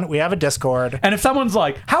Patreon. We have a Discord. And if someone's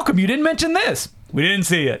like, "How come you didn't mention this?" We didn't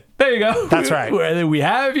see it. There you go. That's right. We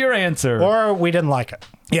have your answer. Or we didn't like it.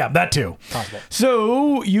 Yeah, that too. Possible.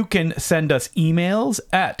 So you can send us emails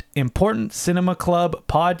at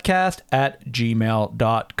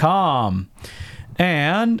importantcinemaclubpodcast@gmail.com.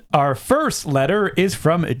 And our first letter is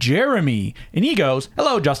from Jeremy. And he goes,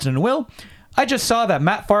 "Hello, Justin and Will. I just saw that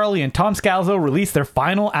Matt Farley and Tom Scalzo released their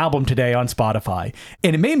final album today on Spotify,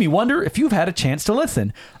 and it made me wonder if you've had a chance to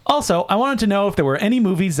listen. Also, I wanted to know if there were any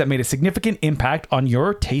movies that made a significant impact on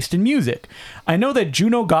your taste in music. I know that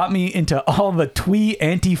Juno got me into all the twee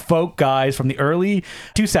anti-folk guys from the early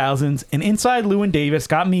 2000s, and Inside Llewyn Davis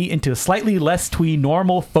got me into slightly less twee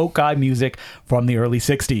normal folk guy music from the early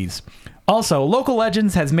 60s. Also, Local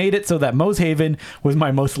Legends has made it so that Mosehaven was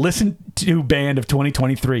my most listened to band of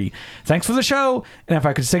 2023. Thanks for the show, and if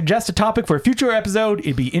I could suggest a topic for a future episode,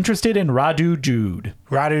 it'd be interested in Radu Jude."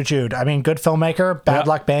 Radu Jude. I mean, good filmmaker. Bad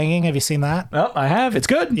Luck Banging. Have you seen that? Oh, I have. It's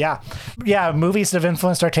good. Yeah. Movies that have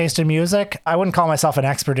influenced our taste in music. I wouldn't call myself an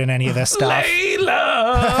expert in any of this stuff.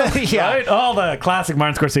 Layla! Yeah. Right? All the classic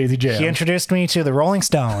Martin Scorsese jam. He introduced me to the Rolling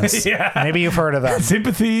Stones. Yeah. Maybe you've heard of them.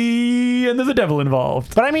 Sympathy, and there's a devil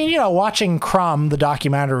involved. But I mean, watching Crumb, the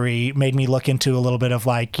documentary, made me look into a little bit of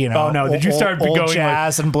like, Oh, no, no. Did you start old going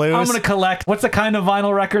jazz like, and blues? I'm gonna collect. What's the kind of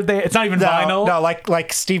vinyl record they? It's not even vinyl. No,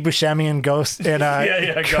 like Steve Buscemi in Ghost in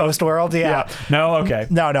Ghost World. Yeah. No. Okay.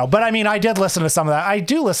 No. But I mean, I did listen to some of that. I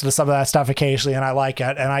do listen to some of that stuff occasionally, and I like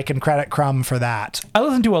it, and I can credit Crumb for that. I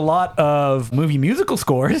listen to a lot of movie musical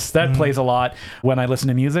scores. That plays a lot when I listen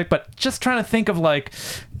to music, but just trying to think of like,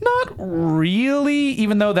 not really,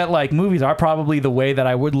 even though that like movies are probably the way that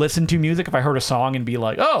I would listen to music if I heard a song and be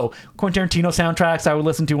like, oh, Quentin Tarantino soundtracks I would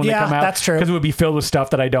listen to when they come out. That's true. Because it would be filled with stuff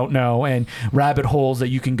that I don't know and rabbit holes that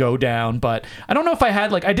you can go down. But I don't know if I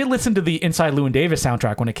had like, I did listen to the Inside Llewyn Davis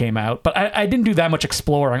soundtrack when it came out, but I didn't do that much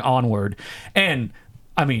exploring onward. And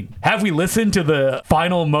I mean, have we listened to the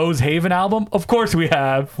final Moe's Haven album? Of course we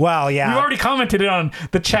have. Well, yeah. We already commented it on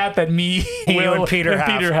the chat that me, Will, and Peter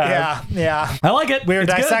have. Yeah. I like it. We're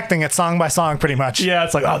It's good. dissecting it song by song pretty much. Yeah,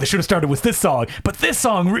 it's like, oh, they should have started with this song, but this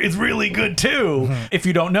song is really good too. If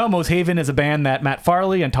you don't know, Moe's Haven is a band that Matt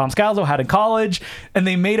Farley and Tom Scalzo had in college, and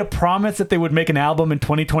they made a promise that they would make an album in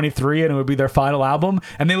 2023 and it would be their final album,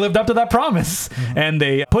 and they lived up to that promise. And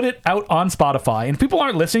they put it out on Spotify. And if people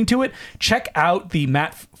aren't listening to it, check out the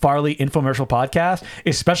Matt Farley Infomercial podcast,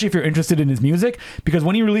 especially if you're interested in his music, because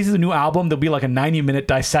when he releases a new album, there'll be like a 90-minute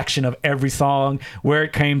dissection of every song, where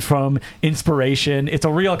it came from, inspiration. It's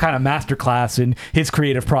a real kind of masterclass in his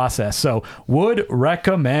creative process. So would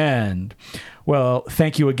recommend. Well,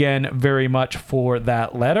 thank you again very much for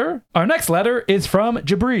that letter. Our next letter is from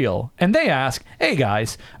Jabril, and they ask, hey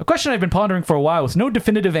guys, a question I've been pondering for a while with no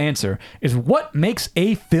definitive answer is what makes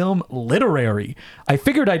a film literary? I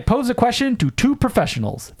figured I'd pose a question to two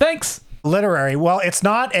professionals. Thanks. Literary. Well, it's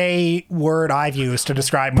not a word I've used to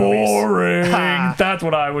describe movies. Boring. That's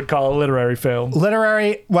what I would call a literary film.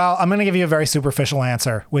 Literary, well, I'm going to give you a very superficial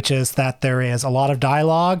answer, which is that there is a lot of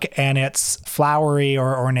dialogue and it's flowery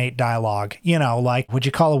or ornate dialogue. You know, like, would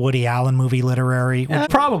you call a Woody Allen movie literary?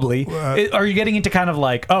 Probably. Are you getting into kind of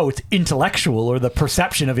like, oh, it's intellectual or the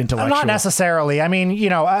perception of intellectual? Not necessarily. I mean,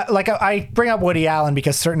 you know, like I bring up Woody Allen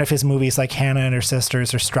because certain of his movies, like Hannah and Her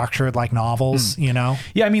Sisters, are structured like novels, you know?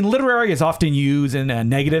 Yeah, I mean, literary is often used in a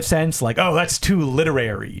negative sense, like, oh, that's too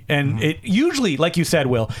literary. And it usually, like you said,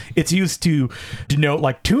 Will, it's used to denote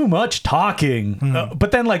like too much talking.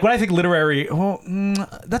 But then like when I think literary, well,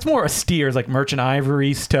 that's more austere, it's like Merchant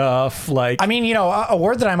Ivory stuff. Like, I mean, you know, a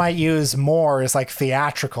word that I might use more is like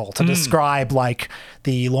theatrical to describe like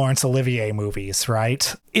the Laurence Olivier movies,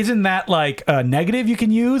 right? Isn't that like a negative you can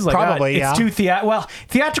use? Like, Probably, it's too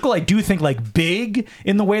theatrical. I do think like big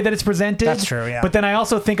in the way that it's presented. That's true, yeah. But then I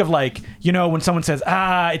also think of like, you know, when someone says,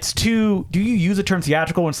 it's too, do you use the term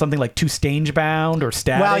theatrical when something like too stage bound or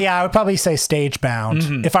static? Well, yeah, I would probably say stage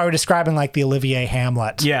bound if I were describing like the Olivier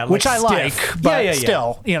Hamlet. Yeah, which I stiff. like, but Yeah.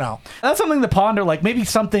 still, you know. That's something to ponder, like maybe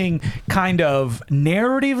something kind of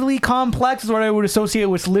narratively complex is what I would associate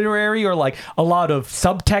with literary, or like a lot of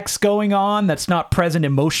subtext going on that's not present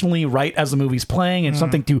emotionally right as the movie's playing, and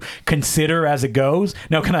something to consider as it goes.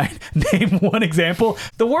 Now, can I name one example?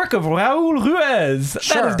 The work of Raoul Ruiz. That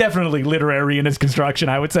Sure. is definitely literary in its construction,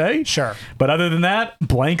 I would say. Sure. But other than that,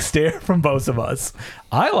 blank stare from both of us.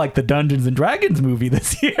 I like the Dungeons and Dragons movie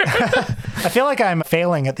this year. I feel like I'm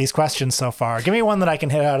failing at these questions so far. Give me one that I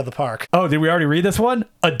can hit out of the park. Oh, did we already read this one?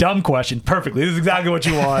 A dumb question. Perfectly. This is exactly what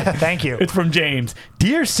you want. Thank you. It's from James.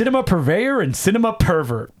 Dear cinema purveyor and cinema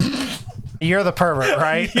pervert. You're the pervert,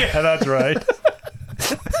 right? Yeah, that's right.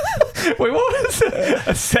 Wait, what was it?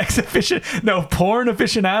 A sex aficionado? No, porn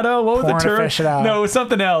aficionado? What was Porn the term? aficionado. No, it was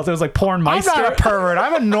something else. It was like porn I'm meister. not a pervert.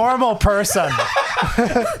 I'm a normal person.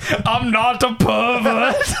 I'm not a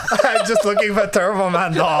pervert. I'm just looking for Turbo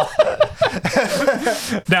Man doll.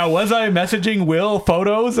 Now, was I messaging Will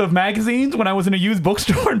photos of magazines when I was in a used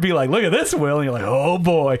bookstore and be like, look at this, Will? And you're like, oh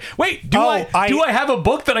boy. Wait, do I have a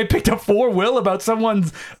book that I picked up for Will about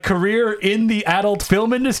someone's career in the adult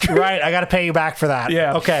film industry? Right, I got to pay you back for that.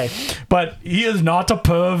 Yeah. Okay. But he is not a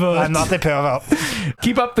pervert. I'm not the pervert.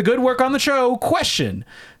 Keep up the good work on the show. Question.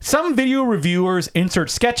 Some video reviewers insert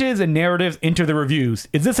sketches and narratives into the reviews.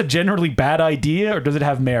 Is this a generally bad idea, or does it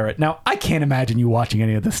have merit? Now, I can't imagine you watching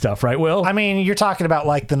any of this stuff, right, Will? I mean, you're talking about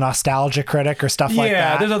like the Nostalgia Critic or stuff like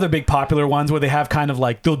that. Yeah, there's other big popular ones where they have kind of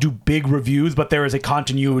like, they'll do big reviews, but there is a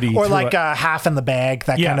continuity. Or through like it. half in the bag,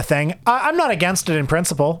 that Yeah. kind of thing. I'm not against it in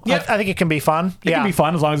principle. Yeah. I think it can be fun. It can be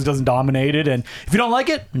fun as long as it doesn't dominate it. And if you don't like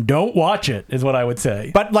it, don't don't watch it, is what I would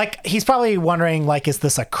say. But like, he's probably wondering, like, is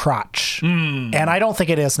this a crutch? And I don't think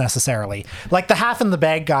it is necessarily. Like, the Half in the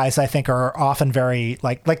Bag guys, I think, are often very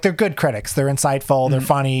like they're good critics. They're insightful. They're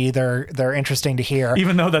funny. They're interesting to hear.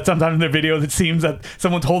 Even though that sometimes in their videos it seems that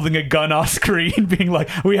someone's holding a gun off screen, being like,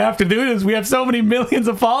 "We have to do this. We have so many millions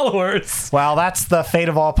of followers." Well, that's the fate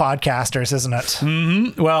of all podcasters, isn't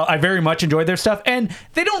it? Well, I very much enjoyed their stuff, and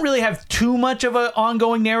they don't really have too much of an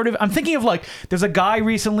ongoing narrative. I'm thinking of like, there's a guy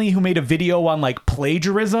recently who made a video on like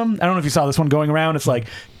plagiarism. I don't know if you saw this one going around. It's like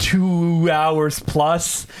 2 hours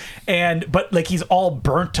plus, but like he's all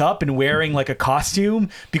burnt up and wearing like a costume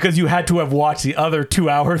because you had to have watched the other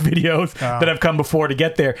 2-hour videos that have come before to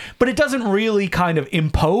get there. But it doesn't really kind of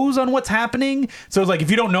impose on what's happening. So it's like,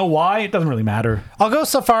 if you don't know why, it doesn't really matter. I'll go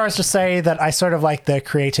so far as to say that I sort of like the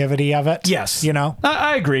creativity of it. Yes. You know?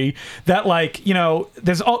 I agree that, like, you know,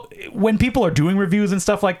 when people are doing reviews and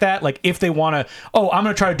stuff like that, like if they want to, I'm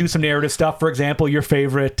going to try to do some narrative stuff. For example, your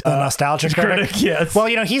favorite Nostalgia critic. Yes. Well,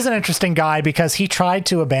 you know, he's an interesting guy because he tried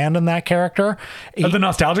to abandon that character. The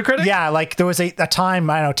Nostalgia critic? Yeah, like there was a time,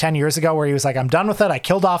 I don't know, 10 years ago where he was like, I'm done with it. I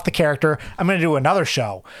killed off the character. I'm going to do another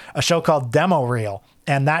show, a show called Demo Reel.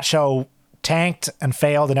 And that show tanked and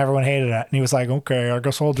failed and everyone hated it. And he was like, okay, I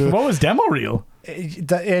guess I'll do it. What was Demo Reel?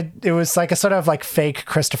 It was like a sort of like fake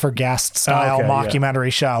Christopher Guest style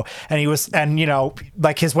mockumentary show. And you know,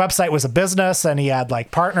 like his website was a business and he had like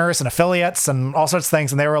partners and affiliates and all sorts of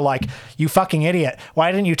things. And they were like, you fucking idiot.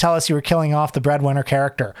 Why didn't you tell us you were killing off the breadwinner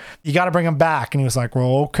character? You got to bring him back. And he was like,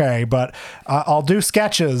 well, okay, but I'll do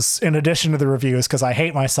sketches in addition to the reviews because I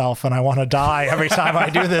hate myself and I want to die every time I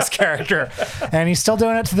do this character. And he's still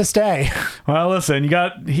doing it to this day. Well, listen, you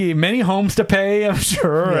got many homes to pay, I'm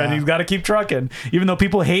sure, and he's got to keep trucking. Even though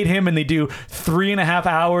people hate him and they do 3.5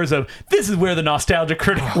 hours of this is where the Nostalgia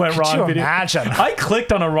critic went wrong. Could you imagine? I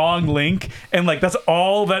clicked on a wrong link and like that's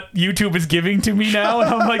all that YouTube is giving to me now, and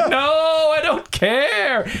I'm like, no, I don't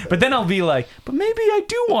care. But then I'll be like, but maybe I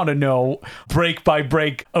do want to know break by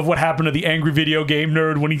break of what happened to the angry video game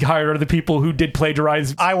nerd when he hired other people who did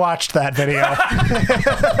plagiarize. I watched that video.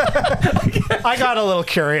 I got a little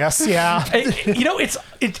curious. Yeah. You know, it's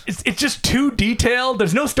just too detailed.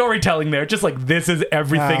 There's no storytelling there. Just like this is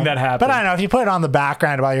everything that happened. But I don't know, if you put it on the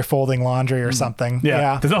background while you're folding laundry or something.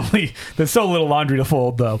 Yeah. There's so little laundry to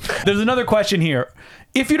fold though. There's another question here.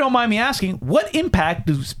 If you don't mind me asking, what impact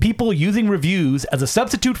does people using reviews as a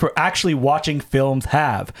substitute for actually watching films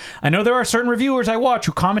have? I know there are certain reviewers I watch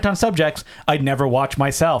who comment on subjects I'd never watch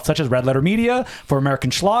myself, such as Red Letter Media for American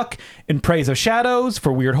Schlock, In Praise of Shadows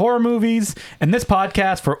for weird horror movies, and this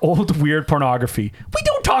podcast for old weird pornography. We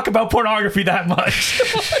don't talk about pornography that much.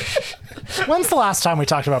 When's the last time we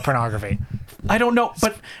talked about pornography? I don't know,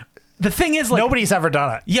 but the thing is, like, nobody's ever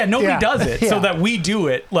done it. Yeah, nobody does it, so that we do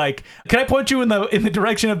it. Like, can I point you in the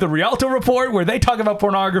direction of the Rialto Report where they talk about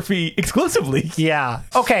pornography exclusively? Yeah.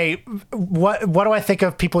 Okay. What do I think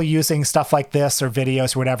of people using stuff like this or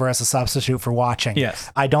videos or whatever as a substitute for watching?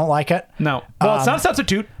 Yes. I don't like it. No. Well, it's not a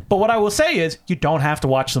substitute, but what I will say is you don't have to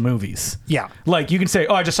watch the movies. Yeah. Like, you can say,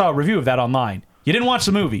 I just saw a review of that online. You didn't watch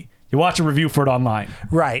the movie. You watch a review for it online.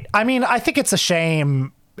 Right. I mean, I think it's a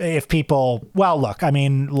shame if people, well, look, I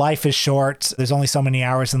mean, life is short. There's only so many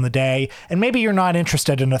hours in the day. And maybe you're not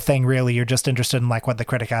interested in a thing, really. You're just interested in like what the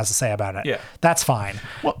critic has to say about it. Yeah. That's fine.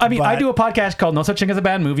 Well, I mean, I do a podcast called No Such Thing as a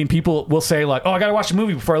Bad Movie, and people will say like, I got to watch the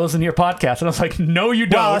movie before I listen to your podcast. And I was like, no, you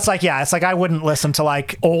don't. Well, it's like I wouldn't listen to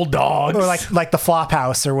like Old Dogs. Or like the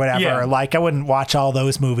Flophouse or whatever. Yeah. Like I wouldn't watch all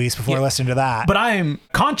those movies before listening to that. But I am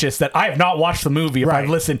conscious that I have not watched the movie if I've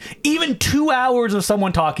listened even 2 hours of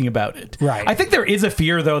someone talking about it. Right. I think there is a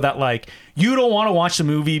fear though that like you don't want to watch the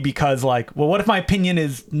movie because like, well, what if my opinion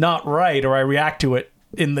is not right or I react to it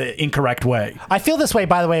in the incorrect way? I feel this way,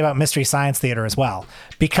 by the way, about Mystery Science Theater as well.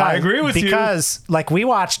 Because I agree with you. Because like we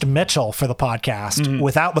watched Mitchell for the podcast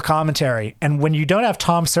without the commentary. And when you don't have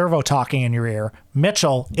Tom Servo talking in your ear,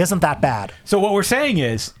 Mitchell isn't that bad. So what we're saying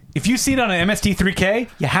is if you see it on an MST3K,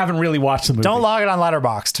 you haven't really watched the movie. Don't log it on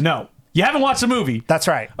Letterboxd. No. You haven't watched the movie. That's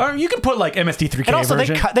right. Or you can put like MST3K and also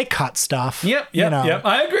version. they cut stuff. Yep. You know.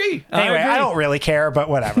 I agree. Anyway, I don't really care, but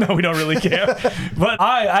whatever. No, we don't really care. But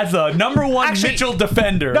I, as a number one Mitchell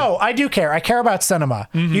defender. No, I do care. I care about cinema.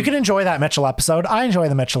 You can enjoy that Mitchell episode. I enjoy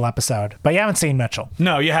the Mitchell episode, but you haven't seen Mitchell.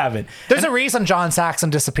 No, you haven't. There's a reason John Saxon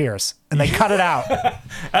disappears, and they cut it out.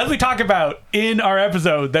 As we talk about in our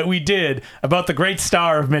episode that we did about the great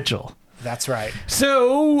star of Mitchell. That's right.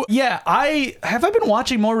 So, yeah, have I been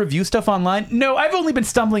watching more review stuff online? No, I've only been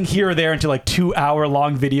stumbling here or there into like 2 hour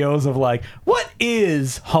long videos of like, what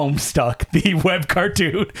is Homestuck, the web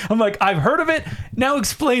cartoon? I'm like, I've heard of it. Now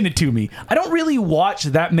explain it to me. I don't really watch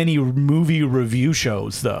that many movie review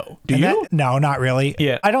shows, though. Do you? No, not really.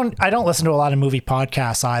 Yeah. I don't listen to a lot of movie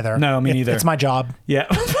podcasts either. No, me neither. It's my job. Yeah.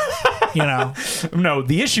 You know. No,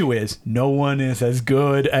 the issue is no one is as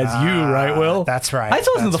good as you, right, Will? That's right. I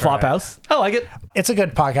still listen to the That's right. Flophouse. I like it. It's a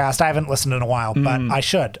good podcast. I haven't listened in a while, but I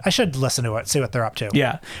should. I should listen to it, see what they're up to.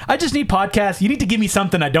 Yeah. I just need podcasts. You need to give me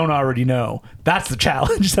something I don't already know. That's the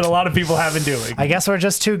challenge that a lot of people have been doing. I guess we're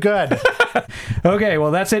just too good. Okay,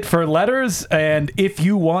 well, that's it for letters. And if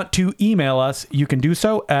you want to email us, you can do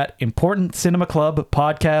so at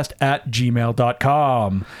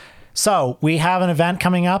importantcinemaclubpodcast@gmail.com. So we have an event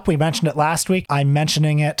coming up. We mentioned it last week. I'm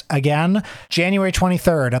mentioning it again. January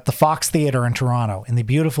 23rd at the Fox Theatre in Toronto, in the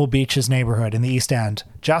beautiful Beaches neighborhood in the East End.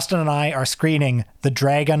 Justin and I are screening The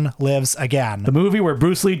Dragon Lives Again. The movie where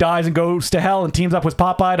Bruce Lee dies and goes to hell and teams up with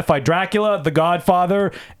Popeye to fight Dracula, The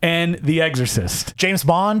Godfather, and The Exorcist. James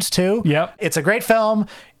Bond, too. Yep. It's a great film.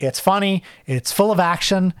 It's funny. It's full of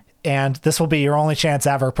action. And this will be your only chance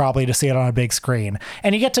ever probably to see it on a big screen.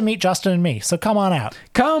 And you get to meet Justin and me. So come on out.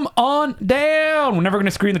 Come on down. We're never going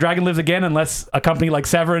to screen The Dragon Lives Again unless a company like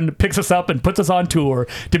Severin picks us up and puts us on tour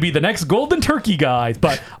to be the next Golden Turkey guys,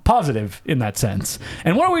 but positive in that sense.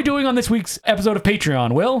 And what are we doing on this week's episode of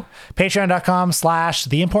Patreon, Will?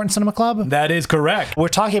 Patreon.com/The Important Cinema Club. That is correct. We're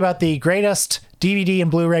talking about the greatest DVD and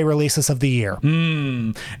Blu-ray releases of the year.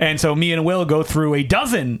 And so me and Will go through a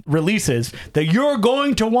dozen releases that you're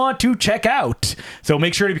going to want to check out. So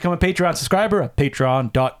make sure to become a Patreon subscriber at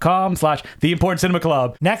patreon.com/The Important Cinema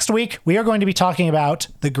Club. Next week, we are going to be talking about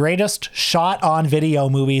the greatest shot-on-video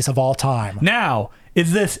movies of all time. Now,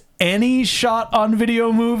 is this any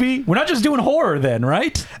shot-on-video movie? We're not just doing horror then,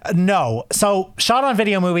 right? No. So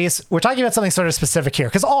shot-on-video movies, we're talking about something sort of specific here,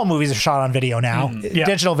 because all movies are shot on video now, yeah.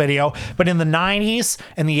 digital video. But in the 90s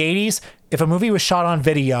and the 80s, if a movie was shot on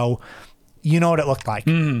video, you know what it looked like.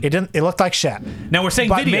 It looked like shit. Now we're saying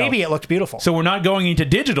But video. maybe it looked beautiful. So we're not going into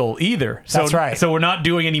digital either. So, That's right. So we're not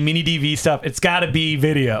doing any mini DV stuff. It's got to be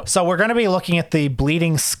video. So we're going to be looking at the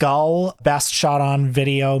Bleeding Skull best shot on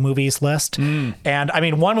video movies list. And I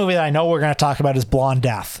mean, one movie that I know we're going to talk about is Blonde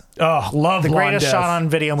Death. Oh, love The Blonde greatest Death. shot on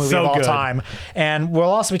video movie So of all good. time. And we'll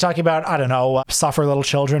also be talking about, I don't know, Suffer Little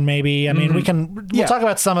Children maybe. I mean, we'll talk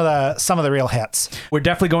about some of the real hits. We're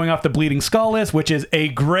definitely going off the Bleeding Skull list, which is a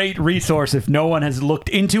great resource if no one has looked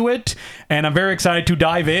into it. And I'm very excited to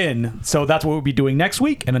dive in. So that's what we'll be doing next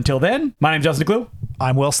week. And until then, my name's Justin DeClue.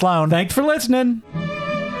 I'm Will Sloan. Thanks for listening.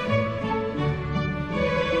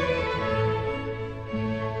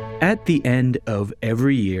 At the end of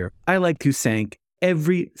every year, I like to thank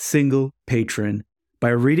every single patron by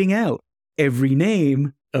reading out every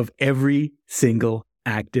name of every single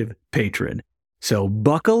active patron. So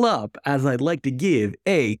buckle up as I'd like to give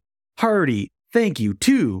a hearty thank you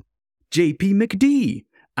to JP McD,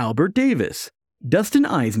 Albert Davis, Dustin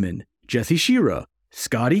Eisman, Jesse Shira,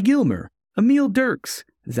 Scotty Gilmer, Emil Dirks,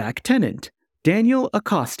 Zach Tennant, Daniel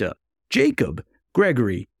Acosta, Jacob,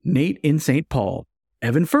 Gregory, Nate in St. Paul,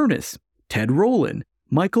 Evan Furness, Ted Rowland,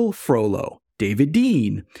 Michael Frollo, David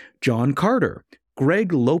Dean, John Carter,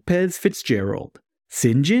 Greg Lopez Fitzgerald,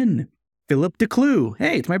 Sin Jin, Philip DeClue,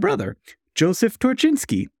 hey, it's my brother, Joseph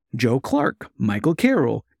Torchinsky, Joe Clark, Michael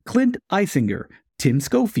Carroll, Clint Eisinger, Tim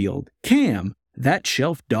Schofield, Cam,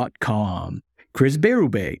 ThatShelf.com, Chris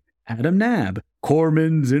Berube, Adam Nab,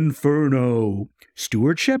 Corman's Inferno,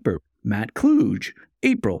 Stuart Shepard, Matt Kluge,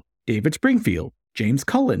 April, David Springfield, James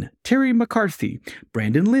Cullen, Terry McCarthy,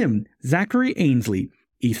 Brandon Lim, Zachary Ainsley,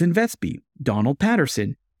 Ethan Vespi, Donald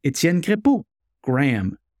Patterson, Etienne Crepeau,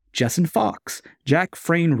 Graham, Jessen Fox, Jack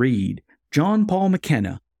Frayne Reed, John Paul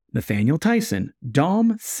McKenna, Nathaniel Tyson,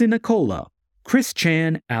 Dom Sinicola, Chris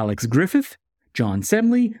Chan, Alex Griffith, John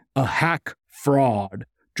Semley, A Hack Fraud,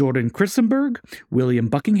 Jordan Christenberg, William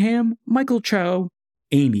Buckingham, Michael Chow,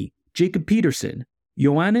 Amy, Jacob Peterson,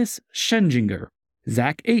 Johannes Schenginger,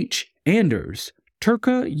 Zach H. Anders,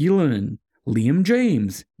 Turka Yulin, Liam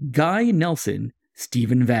James, Guy Nelson,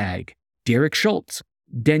 Stephen Vag, Derek Schultz,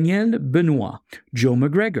 Danielle Benoit, Joe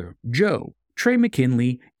McGregor, Joe, Trey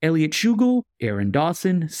McKinley, Elliot Schugel, Aaron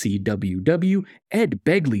Dawson, CWW, Ed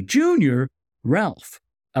Begley Jr., Ralph,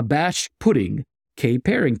 Abash Pudding, Kay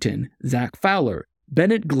Parrington, Zach Fowler,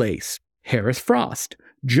 Bennett Glace, Harris Frost,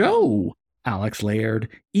 Joe, Alex Laird,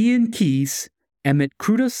 Ian Keese, Emmett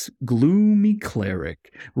Crutus, Gloomy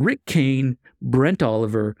Cleric, Rick Kane, Brent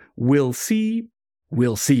Oliver, Will C.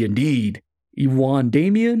 Indeed, Iwan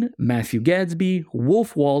Damian, Matthew Gadsby,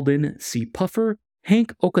 Wolf Walden, C. Puffer,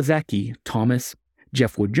 Hank Okazaki, Thomas,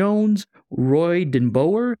 Jeff Wood Jones, Roy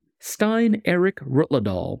Denboer, Stein Eric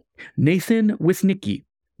Rutledal, Nathan Wisnicki,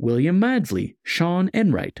 William Madsley, Sean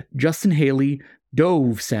Enright, Justin Haley,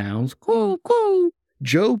 Dove Sounds, cool, cool,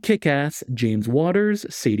 Joe Kickass, James Waters,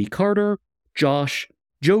 Sadie Carter, Josh,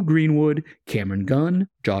 Joe Greenwood, Cameron Gunn,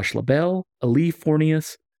 Josh LaBelle, Ali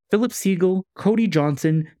Fornius, Philip Siegel, Cody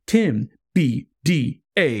Johnson, Tim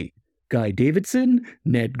B.D.A., Guy Davidson,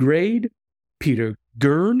 Ned Grade, Peter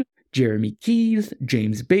Gurn, Jeremy Keys,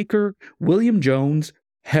 James Baker, William Jones,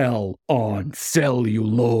 Hell on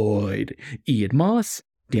Celluloid, Ian Moss,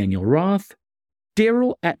 Daniel Roth,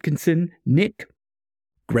 Daryl Atkinson, Nick,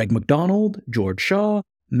 Greg McDonald, George Shaw,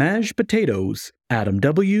 Maj Potatoes, Adam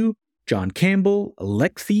W., John Campbell,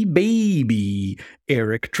 Lexi Baby,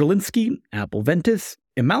 Eric Trelinsky, Apple Ventus,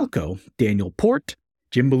 Imalco, Daniel Port,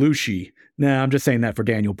 Jim Belushi. Nah, I'm just saying that for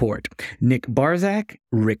Daniel Port. Nick Barzak,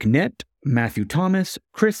 Rick Nett, Matthew Thomas,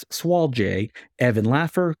 Chris Swaljay, Evan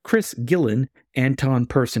Laffer, Chris Gillen, Anton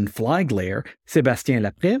Person Flyglare, Sebastien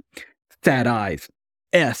Lapre, Thad Eyes,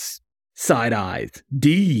 S, Side Eyes,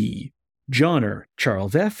 D, Johnner,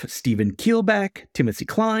 Charles F., Stephen Keelback, Timothy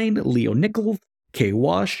Klein, Leo Nichols, Kay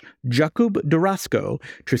Wash, Jacob Durasco,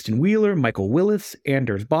 Tristan Wheeler, Michael Willis,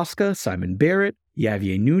 Anders Bosca, Simon Barrett,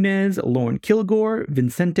 Javier Nunez, Lauren Kilgore,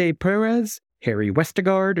 Vincente Perez, Harry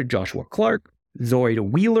Westergaard, Joshua Clark,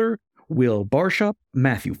 Zoid Wheeler, Will Barshop,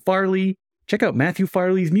 Matthew Farley. Check out Matthew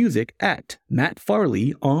Farley's music at Matt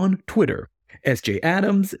Farley on Twitter. S.J.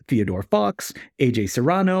 Adams, Theodore Fox, A.J.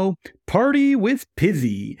 Serrano, Party with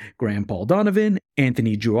Pizzy, Graham Paul Donovan,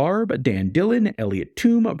 Anthony Juarb, Dan Dillon, Elliot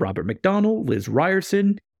Toom, Robert McDonald, Liz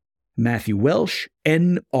Ryerson, Matthew Welsh,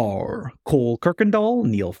 N.R., Cole Kirkendall,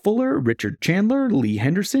 Neil Fuller, Richard Chandler, Lee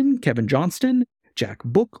Henderson, Kevin Johnston, Jack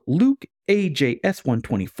Book, Luke,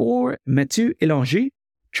 AJS124, Mathieu Elanger,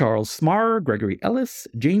 Charles Smarr, Gregory Ellis,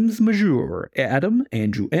 James Majur, Adam,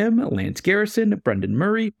 Andrew M., Lance Garrison, Brendan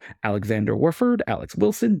Murray, Alexander Warford, Alex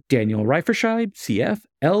Wilson, Daniel Reiferscheid, CF,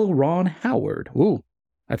 L. Ron Howard. Ooh,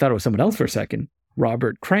 I thought it was someone else for a second.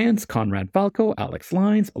 Robert Krantz, Conrad Falco, Alex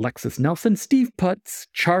Lines, Alexis Nelson, Steve Putz,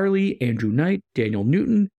 Charlie, Andrew Knight, Daniel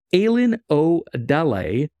Newton, Aylin O.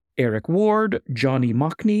 Dallay, Eric Ward, Johnny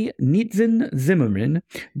Mockney, Nietzin Zimmerman,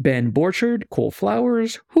 Ben Borchard, Cole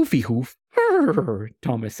Flowers, Hoofy Hoof,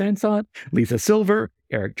 Thomas Sansot, Lisa Silver,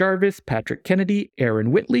 Eric Jarvis, Patrick Kennedy,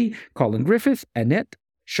 Aaron Whitley, Colin Griffiths, Annette,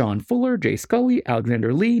 Sean Fuller, Jay Scully,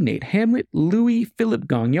 Alexander Lee, Nate Hamlet, Louis Philip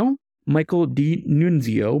Gagnon, Michael D.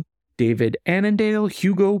 Nunzio, David Annandale,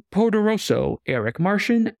 Hugo Poderoso, Eric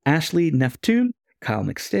Martian, Ashley Neftune, Kyle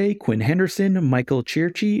McStay, Quinn Henderson, Michael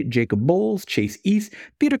Chirchi, Jacob Bowles, Chase East,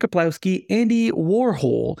 Peter Kaplowski, Andy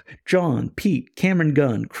Warhol, John, Pete, Cameron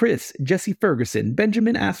Gunn, Chris, Jesse Ferguson,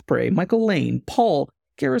 Benjamin Asprey, Michael Lane, Paul,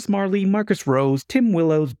 Garris Marley, Marcus Rose, Tim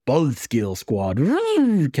Willows, Buzzkill Squad,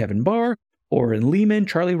 Kevin Barr, Oren Lehman,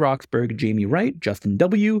 Charlie Roxburgh, Jamie Wright, Justin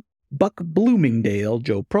W., Buck Bloomingdale,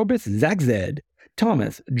 Joe Probus, Zach Zed,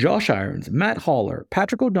 Thomas, Josh Irons, Matt Haller,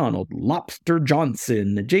 Patrick O'Donnell, Lobster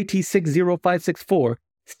Johnson, JT60564,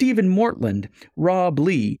 Stephen Mortland, Rob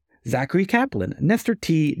Lee, Zachary Kaplan, Nestor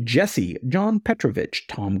T, Jesse, John Petrovich,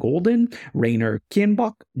 Tom Golden, Rainer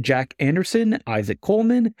Kienbach, Jack Anderson, Isaac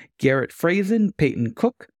Coleman, Garrett Frazen, Peyton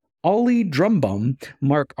Cook, Ollie Drumbum,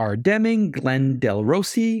 Mark R. Deming, Glenn Del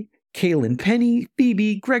Rossi, Kaylin Penny,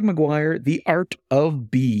 Phoebe, Greg McGuire, The Art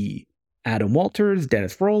of B, Adam Walters,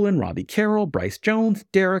 Dennis Rowland, Robbie Carroll, Bryce Jones,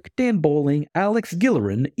 Derek, Dan Bowling, Alex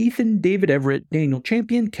Gillerin, Ethan, David Everett, Daniel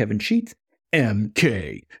Champion, Kevin Sheets,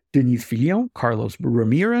 MK, Denise Fillon, Carlos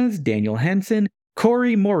Ramirez, Daniel Hansen,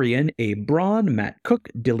 Corey Morian, Abe Braun, Matt Cook,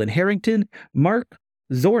 Dylan Harrington, Mark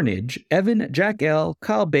Zornage, Evan, Jack L.,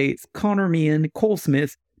 Kyle Bates, Connor Meehan, Cole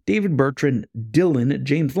Smith, David Bertrand, Dylan,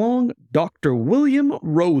 James Long, Dr. William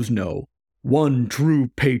Roseno, One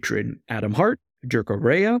True Patron, Adam Hart, Jerko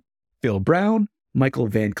Rea, Phil Brown, Michael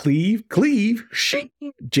Van Cleve,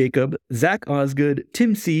 Jacob, Zach Osgood,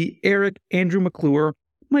 Tim C., Eric, Andrew McClure,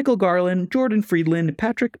 Michael Garland, Jordan Friedland,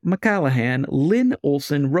 Patrick McCallahan, Lynn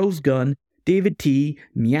Olson, Rose Gunn, David T.,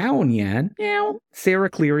 Meow Nyan, Sarah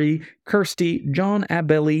Cleary, Kirsty, John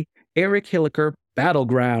Abelli, Eric Hilliker,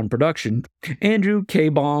 Battleground Production, Andrew K.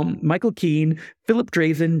 Baum, Michael Keane, Philip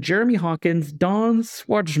Drazen, Jeremy Hawkins, Don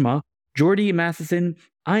Swartzma, Jordy Matheson,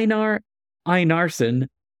 Einar Einarsson,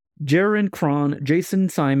 Jaron Cron, Jason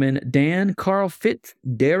Simon, Dan, Carl Fitz,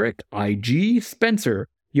 Derek, IG, Spencer,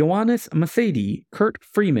 Ioannis Masedi, Kurt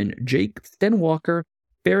Freeman, Jake Stenwalker,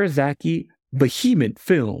 Farazaki, Vehement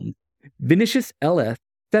Film, Vinicius LS,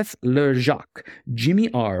 Seth Lerjacques,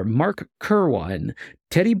 Jimmy R., Mark Kerwin,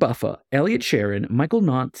 Teddy Buffa, Elliot Sharon, Michael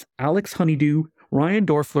Knotts, Alex Honeydew, Ryan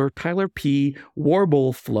Dorfler, Tyler P.,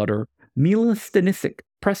 Warble Flutter, Mila Stanisic,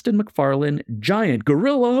 Preston McFarlane, Giant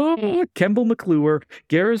Gorilla, Kemble McClure,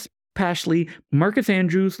 Garrus Pashley, Marcus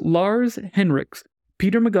Andrews, Lars Henriks,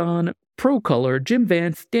 Peter McGowan, Pro Color, Jim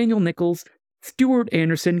Vance, Daniel Nichols, Stuart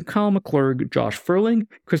Anderson, Kyle McClurg, Josh Furling,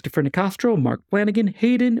 Christopher Nicastro, Mark Flanagan,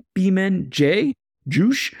 Hayden, Beeman, Jay,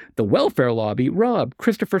 Juice, The Welfare Lobby, Rob,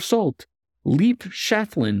 Christopher Salt, Leap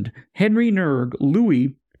Shathland, Henry Nerg,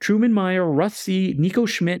 Louis, Truman Meyer, Russ C., Nico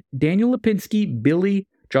Schmidt, Daniel Lipinski, Billy,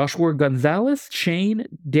 Joshua Gonzalez, Shane,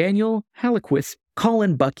 Daniel Hallequist,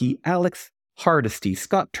 Colin Bucky, Alex Hardesty,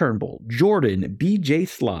 Scott Turnbull, Jordan, B.J.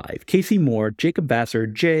 Slive, Casey Moore, Jacob Vassar,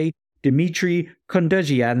 Jay, Dimitri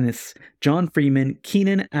Kondagianis, John Freeman,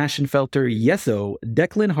 Keenan Aschenfelter, Yeso,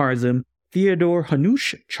 Declan Harzim, Theodore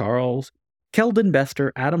Hanush, Charles, Keldon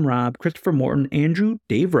Bester, Adam Robb, Christopher Morton, Andrew,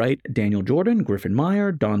 Dave Wright, Daniel Jordan, Griffin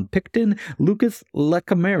Meyer, Don Picton, Lucas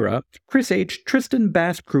Lecamera, Chris H., Tristan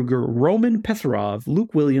Bass Kruger, Roman Pesarov,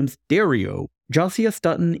 Luke Williams, Dario, Josia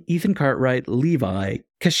Stutton, Ethan Cartwright, Levi,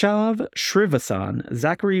 Keshav Shrivasan,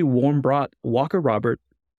 Zachary Warmbrot, Walker Robert,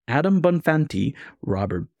 Adam Bonfanti,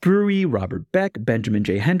 Robert Brewy, Robert Beck, Benjamin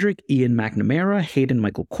J. Hendrick, Ian McNamara, Hayden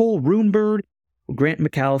Michael Cole, Runebird, Grant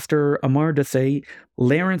McAllister, Amar Desai,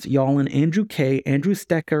 Lawrence Yallen, Andrew K., Andrew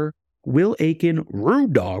Stecker, Will Aiken,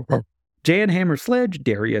 Rude Dog, Jan Hammer Sledge,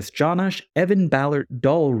 Darius Jonash, Evan Ballard,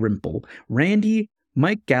 Dalrymple, Randy,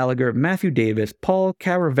 Mike Gallagher, Matthew Davis, Paul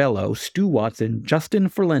Caravello, Stu Watson, Justin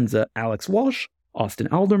Forlenza, Alex Walsh, Austin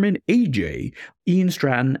Alderman, AJ, Ian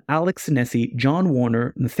Stratton, Alex Sinesi, John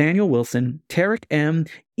Warner, Nathaniel Wilson, Tarek M.,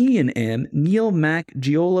 Ian M., Neil Mac,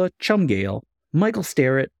 Giola Chumgale, Michael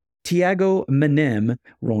Starrett, Tiago Menem,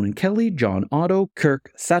 Ronan Kelly, John Otto,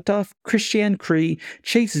 Kirk Satoff, Christian Cree,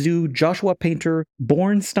 Chase Zhu, Joshua Painter,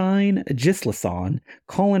 Bornstein, Gislason,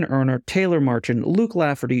 Colin Erner, Taylor Marchand, Luke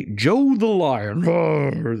Lafferty, Joe the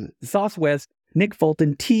Lion, Sauce West, Nick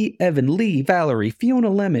Fulton, T. Evan Lee, Valerie, Fiona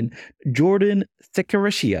Lemon, Jordan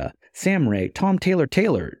Sekarishia, Sam Ray, Tom Taylor,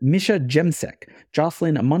 Misha Jemsek,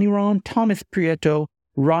 Jocelyn Moneyron, Thomas Prieto,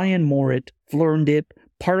 Ryan Morit, Florndip,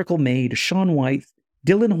 Particle Maid, Sean White,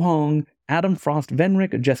 Dylan Hong, Adam Frost,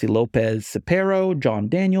 Venrick, Jesse Lopez, Sapero, John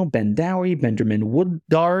Daniel, Ben Dowie, Benjamin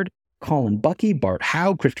Woodard, Colin Bucky, Bart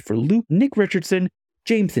Howe, Christopher Luke, Nick Richardson,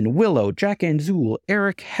 Jameson, Willow, Jack Anzul,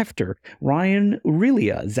 Eric Hefter, Ryan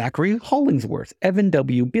Aurelia, Zachary Hollingsworth, Evan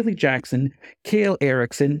W., Billy Jackson, Cale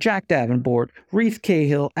Erickson, Jack Davenport, Reese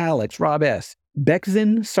Cahill, Alex, Rob S.,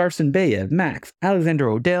 Bekzin, Sarson Bayev, Max, Alexander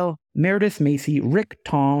Odell, Meredith Macy, Rick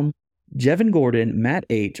Tom, Jevin Gordon, Matt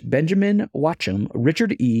H., Benjamin Watcham,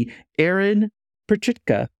 Richard E., Aaron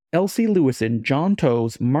Perchitka, Elsie Lewison, John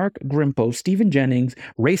Toes, Mark Grimpo, Stephen Jennings,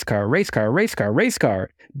 Racecar,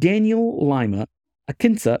 Daniel Lima,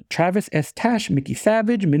 Akinsa, Travis S. Tash, Mickey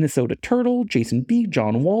Savage, Minnesota Turtle, Jason B.,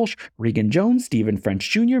 John Walsh, Regan Jones, Stephen French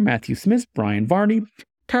Jr., Matthew Smith, Brian Varney,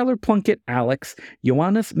 Tyler Plunkett, Alex,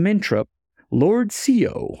 Johannes Mentrup, Lord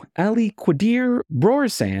Co., Ali Quadir,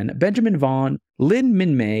 Brorsan, Benjamin Vaughn, Lynn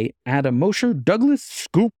Minmay, Adam Mosher, Douglas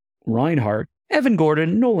Scoop, Reinhardt, Evan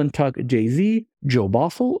Gordon, Nolan Tuck, Jay-Z, Joe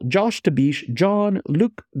Bossel, Josh Tabish, John,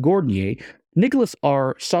 Luke Gordnier, Nicholas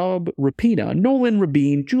R. Saab Rapina, Nolan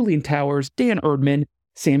Rabin, Julian Towers, Dan Erdman,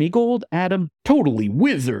 Sammy Gold, Adam Totally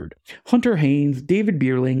Wizard, Hunter Haynes, David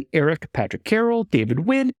Bierling, Eric Patrick Carroll, David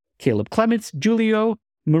Wynn, Caleb Clements, Julio,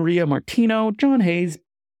 Maria Martino, John Hayes,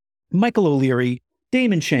 Michael O'Leary,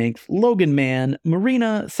 Damon Shanks, Logan Mann,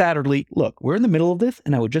 Marina Satterley. Look, we're in the middle of this,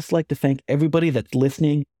 and I would just like to thank everybody that's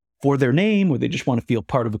listening for their name or they just want to feel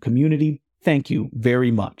part of a community. Thank you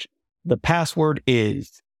very much. The password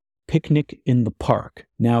is Picnic in the Park.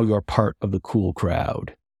 Now you're part of the cool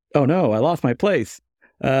crowd. Oh no, I lost my place.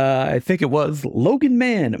 I think it was Logan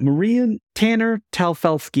Mann, Maria Tanner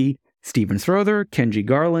Talfelski, Stephen Strother, Kenji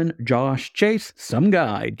Garland, Josh Chase, Some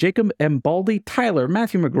Guy, Jacob M. Baldy, Tyler,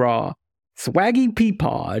 Matthew McGraw, Swaggy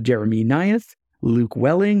Peepaw, Jeremy Nias, Luke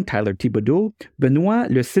Welling, Tyler Thibodeau, Benoit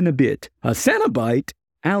Le Cinnabit, a Cenobite,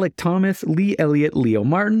 Alec Thomas, Lee Elliott, Leo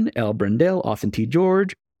Martin, El Brendel, Austin T.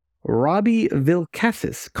 George, Robbie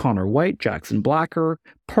Vilcassis, Connor White, Jackson Blacker,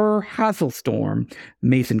 Per Hasselstorm,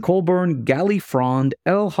 Mason Colburn, Gally Frond,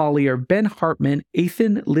 L. Hollier, Ben Hartman,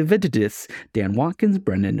 Ethan Leviticus, Dan Watkins,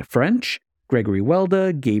 Brendan French, Gregory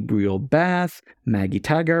Welda, Gabriel Bass, Maggie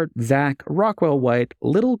Taggart, Zach, Rockwell White,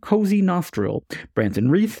 Little Cozy Nostril,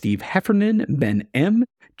 Branson Reese, Steve Heffernan, Ben M.,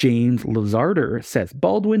 James Lazarder, Seth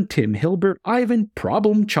Baldwin, Tim Hilbert, Ivan,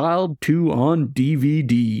 Problem Child 2 on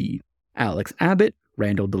DVD, Alex Abbott,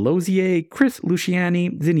 Randall Delosier, Chris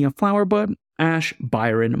Luciani, Zinnia Flowerbud, Ash,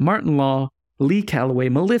 Byron, Martin Law, Lee Calloway,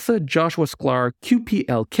 Melissa, Joshua Sklar,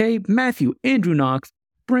 QPLK, Matthew, Andrew Knox,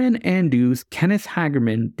 Bren Andrews, Kenneth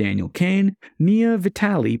Hagerman, Daniel Kane, Mia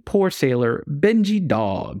Vitale, Poor Sailor, Benji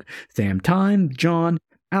Dog, Sam Time, John,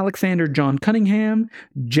 Alexander John Cunningham,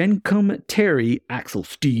 Jencum Terry, Axel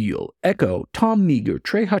Steele, Echo, Tom Meager,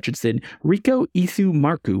 Trey Hutchinson, Rico Isu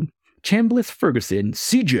Marku, Chambliss Ferguson,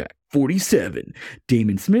 CJ 47,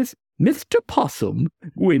 Damon Smith, Mr. Possum,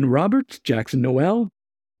 Wayne Roberts, Jackson Noel,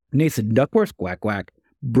 Nathan Duckworth, Quack Quack,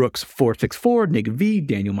 Brooks 464, Nick V,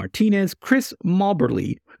 Daniel Martinez, Chris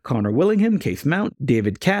Malberly, Connor Willingham, Case Mount,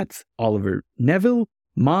 David Katz, Oliver Neville,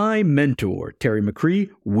 my mentor, Terry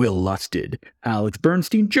McCree, Will Lusted, Alex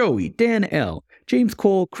Bernstein, Joey, Dan L, James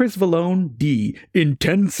Cole, Chris Vallone, D,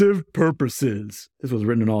 Intensive Purposes. This was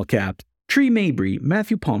written in all caps. Tree Mabry,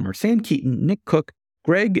 Matthew Palmer, Sam Keaton, Nick Cook,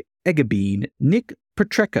 Greg Egabine, Nick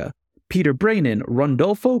Petreca, Peter Brainin,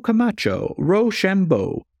 Rondolfo Camacho,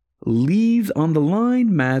 Rochambeau, Leaves on the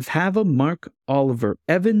Line, Maz Hava, Mark Oliver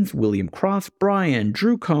Evans, William Cross, Brian,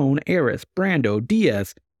 Drew Cohn, Eris, Brando,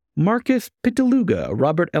 Diaz, Marcus Pitaluga,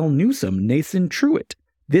 Robert L. Newsom, Nathan Truitt,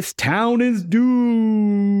 This Town is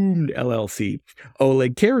Doomed, LLC,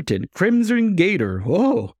 Oleg Keratin, Crimson Gator,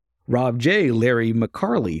 Rob J., Larry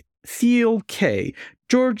McCarley, Seal K.,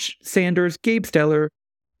 George Sanders, Gabe Steller,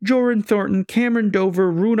 Joran Thornton, Cameron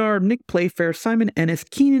Dover, Runar, Nick Playfair, Simon Ennis,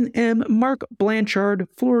 Keenan M., Mark Blanchard,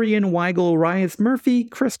 Florian Weigel, Rias Murphy,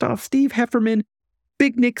 Christoph, Steve Hefferman,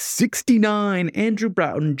 Big Nick 69, Andrew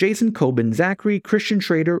Broughton, Jason Coben, Zachary, Christian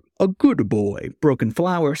Schrader, A Good Boy, Broken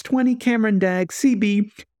Flowers 20, Cameron Dagg,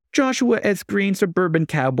 CB, Joshua S. Green, Suburban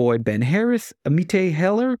Cowboy, Ben Harris, Amite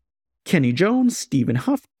Heller, Kenny Jones, Stephen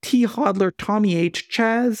Huff, T. Hodler, Tommy H.,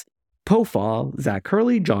 Chaz, Pofall, Zach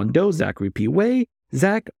Hurley, John Doe, Zachary P. Way,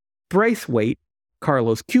 Zach Braithwaite,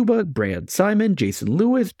 Carlos Cuba, Brad Simon, Jason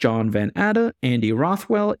Lewis, John Van Atta, Andy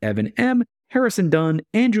Rothwell, Evan M., Harrison Dunn,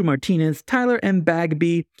 Andrew Martinez, Tyler M.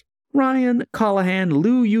 Bagby, Ryan Callahan,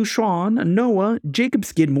 Lou Yushuan, Noah, Jacob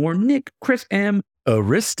Skidmore, Nick, Chris M.,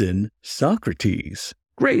 Ariston, Socrates,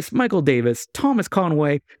 Grace, Michael Davis, Thomas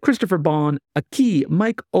Conway, Christopher Bond, Aki,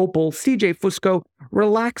 Mike Opal, CJ Fusco,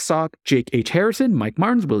 Relax Sock, Jake H. Harrison, Mike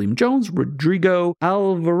Martins, William Jones, Rodrigo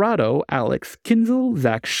Alvarado, Alex Kinzel,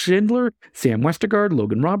 Zach Schindler, Sam Westergaard,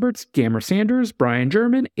 Logan Roberts, Gammer Sanders, Brian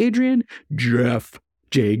German, Adrian, Jeff,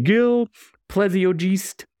 Jay Gill, Plezio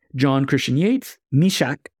Geist, John Christian Yates,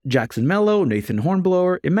 Mishak, Jackson Mello, Nathan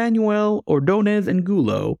Hornblower, Emmanuel Ordonez and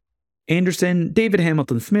Gulo, Anderson, David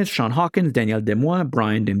Hamilton Smith, Sean Hawkins, Danielle Demois,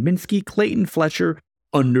 Brian Dembinski, Clayton Fletcher,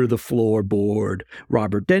 Under the Floorboard,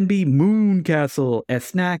 Robert Denby, Mooncastle, S.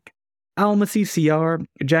 Snack, Almacy CR,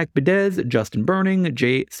 Jack Bedez, Justin Burning,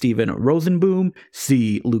 J. Stephen Rosenboom,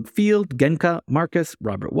 C. Luke Field, Genka, Marcus,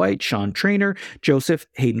 Robert White, Sean Trainer, Joseph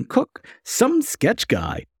Hayden Cook, Some Sketch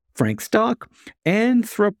Guy, Frank Stock,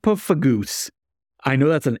 Anthropophagus. I know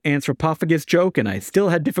that's an anthropophagus joke, and I still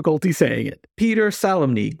had difficulty saying it. Peter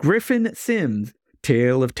Salamny, Griffin Sims,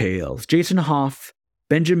 Tale of Tales, Jason Hoff,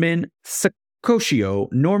 Benjamin Sakosio,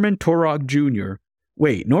 Norman Torog Jr.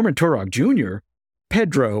 Wait, Norman Torog Jr.?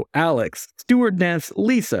 Pedro, Alex, Stuart Ness,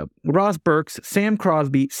 Lisa, Ross Burks, Sam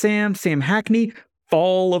Crosby, Sam Hackney,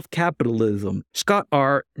 Fall of Capitalism, Scott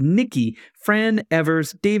R., Nikki, Fran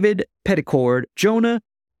Evers, David Petticord, Jonah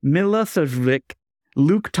Milosevic,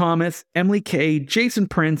 Luke Thomas, Emily K., Jason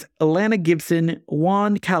Prince, Alana Gibson,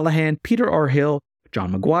 Juan Callahan, Peter R. Hill,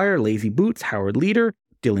 John McGuire, Lazy Boots, Howard Leader,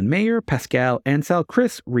 Dylan Mayer, Pascal Ansel,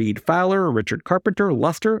 Chris, Reed Fowler, Richard Carpenter,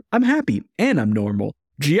 Luster, I'm Happy, and I'm Normal,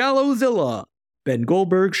 Giallozilla, Ben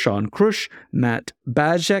Goldberg, Sean Krush, Matt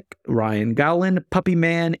Bajek, Ryan Gowland, Puppy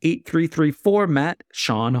Man 8334, Matt,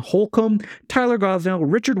 Sean Holcomb, Tyler Gosnell,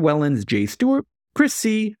 Richard Wellens, Jay Stewart, Chris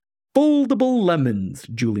C., Foldable Lemons,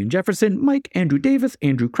 Julian Jefferson, Mike, Andrew Davis,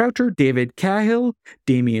 Andrew Croucher, David Cahill,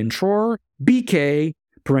 Damian Schroer, BK,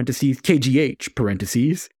 parentheses, KGH,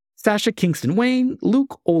 parentheses, Sasha Kingston Wayne,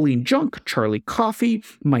 Luke Oline Junk, Charlie Coffey,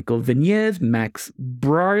 Michael Vignez, Max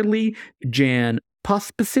Briley, Jan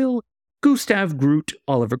Pospisil, Gustav Groot,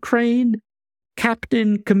 Oliver Crane,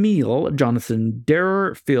 Captain Camille, Jonathan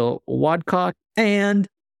Derer, Phil Wadcock, and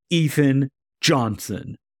Ethan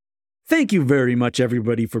Johnson. Thank you very much,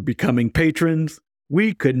 everybody, for becoming patrons.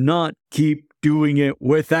 We could not keep doing it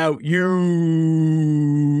without you.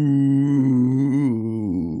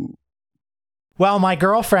 Well, my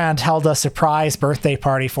girlfriend held a surprise birthday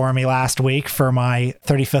party for me last week for my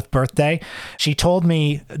 35th birthday. She told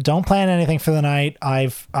me, don't plan anything for the night.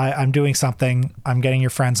 I'm doing something. I'm getting your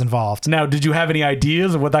friends involved. Now, did you have any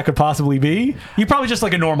ideas of what that could possibly be? You probably just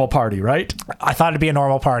like a normal party, right? I thought it'd be a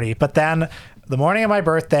normal party, but then the morning of my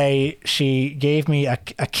birthday, she gave me a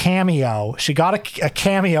cameo. She got a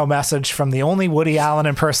cameo message from the only Woody Allen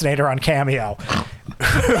impersonator on Cameo.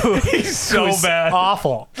 He's so who's bad.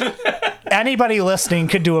 awful. Anybody listening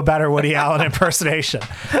could do a better Woody Allen impersonation.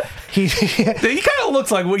 He He kind of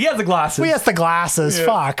looks like, well, he has the glasses. has the glasses. Yeah.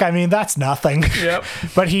 Fuck. I mean, that's nothing. Yep.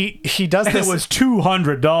 But he does And this. it was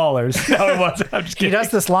 $200. No, it wasn't. I'm just He kidding.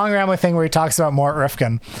 does this long rambling thing where he talks about Mort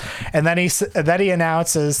Rifkin, and then he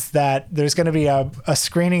announces that there's going to be a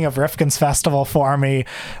screening of Rifkin's Festival for me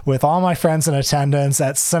with all my friends in attendance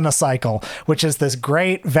at Cinecycle, which is this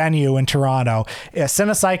great venue in Toronto.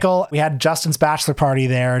 Cinecycle, we had Justin's bachelor party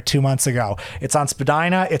there 2 months ago. It's on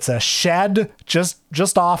Spadina. It's a shed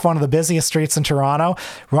just off one of the busiest streets in Toronto,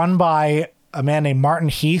 run by a man named Martin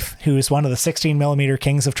Heath, who's one of the 16 millimeter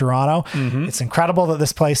kings of Toronto. It's incredible that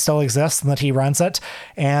this place still exists and that he runs it.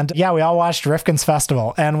 And yeah, we all watched Rifkin's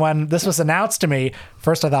Festival. And when this was announced to me,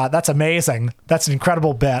 first I thought, that's amazing. That's an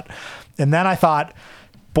incredible bit. And then I thought,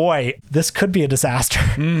 boy, this could be a disaster.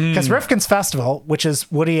 Because Rifkin's Festival, which is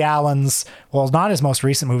Woody Allen's, well, not his most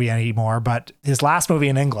recent movie anymore, but his last movie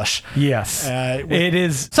in English. Yes. It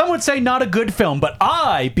is, some would say, not a good film, but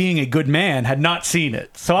I, being a good man, had not seen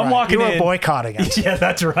it. So I'm walking You were in. boycotting it. Yeah,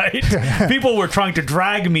 that's right. People were trying to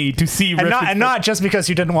drag me to see And not just because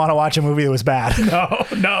you didn't want to watch a movie that was bad.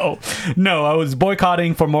 No, I was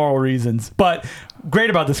boycotting for moral reasons. But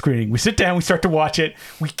great about the screening. We sit down, we start to watch it.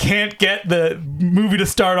 We can't get the movie to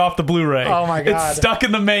start off the Blu-ray. Oh my God. It's stuck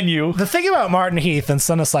in the menu. The thing about Martin Heath and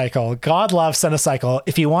Cinecycle, God love Cinecycle.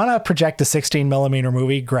 If you want to project a 16 millimeter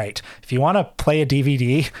movie, great. If you want to play a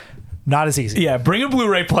DVD, not as easy. Yeah, bring a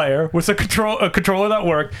Blu-ray player with a controller that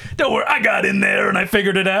worked. Don't worry, I got in there and I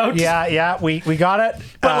figured it out. Yeah, we got it.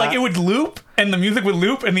 But like it would loop and the music would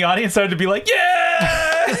loop and the audience started to be like,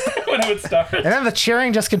 yeah, when it would start. And then the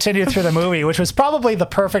cheering just continued through the movie, which was probably the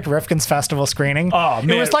perfect Rifkin's Festival screening. Oh,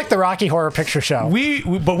 man. It was like the Rocky Horror Picture Show.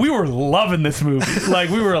 But we were loving this movie. Like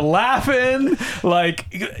we were laughing,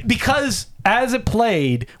 like because as it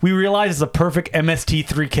played, we realized it's a perfect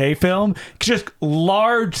MST3K film. Just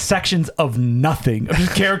large sections of nothing, of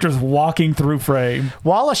just characters walking through frame.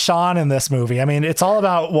 Wallace Shawn in this movie. I mean, it's all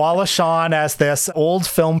about Wallace Shawn as this old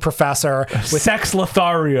film professor With Sex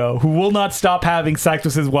Lothario, who will not stop having sex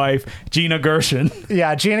with his wife, Gina Gershon.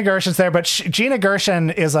 Yeah, Gina Gershon's there, but Gina Gershon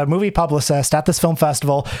is a movie publicist at this film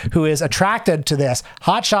festival who is attracted to this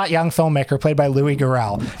hotshot young filmmaker played by Louis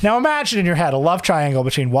Garrel. Now imagine in your head a love triangle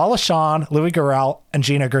between Wallace Shawn, Louis Garrel, and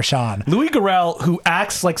Gina Gershon. Louis Garrel, who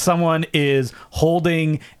acts like someone is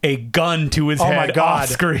holding a gun to his Oh head my God. off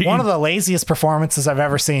screen. One of the laziest performances I've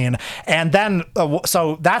ever seen. And then,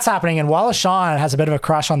 so that's happening, and Wallace Shawn has a bit of a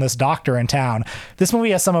crush on this doctor in town. This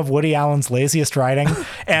movie has some of Woody Allen's laziest writing.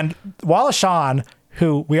 And Wallace Shawn,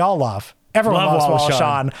 who we all love, everyone Love loves Wallace Wallace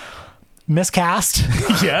Shawn. Shawn, miscast.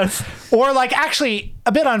 Yes. Or like actually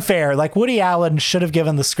a bit unfair. Like Woody Allen should have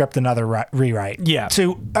given the script another rewrite. Yeah.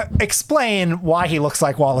 To explain why he looks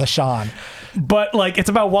like Wallace Shawn. But like it's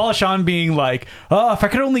about Wallace Shawn being like, oh, if I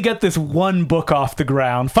could only get this one book off the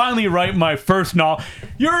ground, finally write my first novel.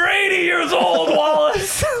 You're 80 years old,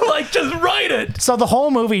 Wallace. Like just write it. So the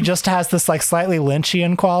whole movie just has this like slightly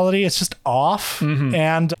Lynchian quality. It's just off.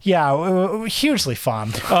 And yeah, hugely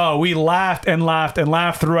fun. Oh, we laughed and laughed and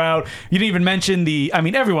laughed throughout. You didn't even mention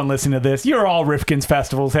everyone listening to this, you're all Rifkin's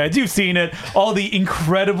Festival's heads. You've seen it. All the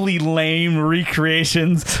incredibly lame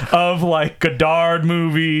recreations of like Godard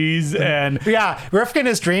movies and Yeah, Rifkin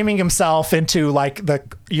is dreaming himself into like the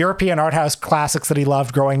European art house classics that he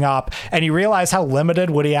loved growing up, and you realize how limited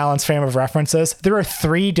Woody Allen's frame of reference is. There are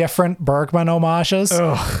 3 different Bergman homages,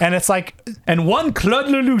 and it's like and one Claude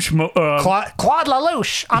Lelouch. Claude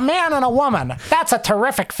Lelouch, a man and a woman. That's a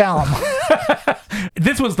terrific film.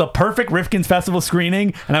 This was the perfect Rifkin's Festival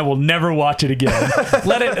screening, and I will never watch it again.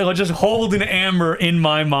 It'll just hold an amber in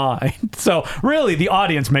my mind. So really, the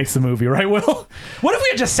audience makes the movie, right, Will? What if we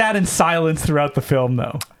had just sat in silence throughout the film,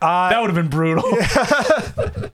 though? That would have been brutal.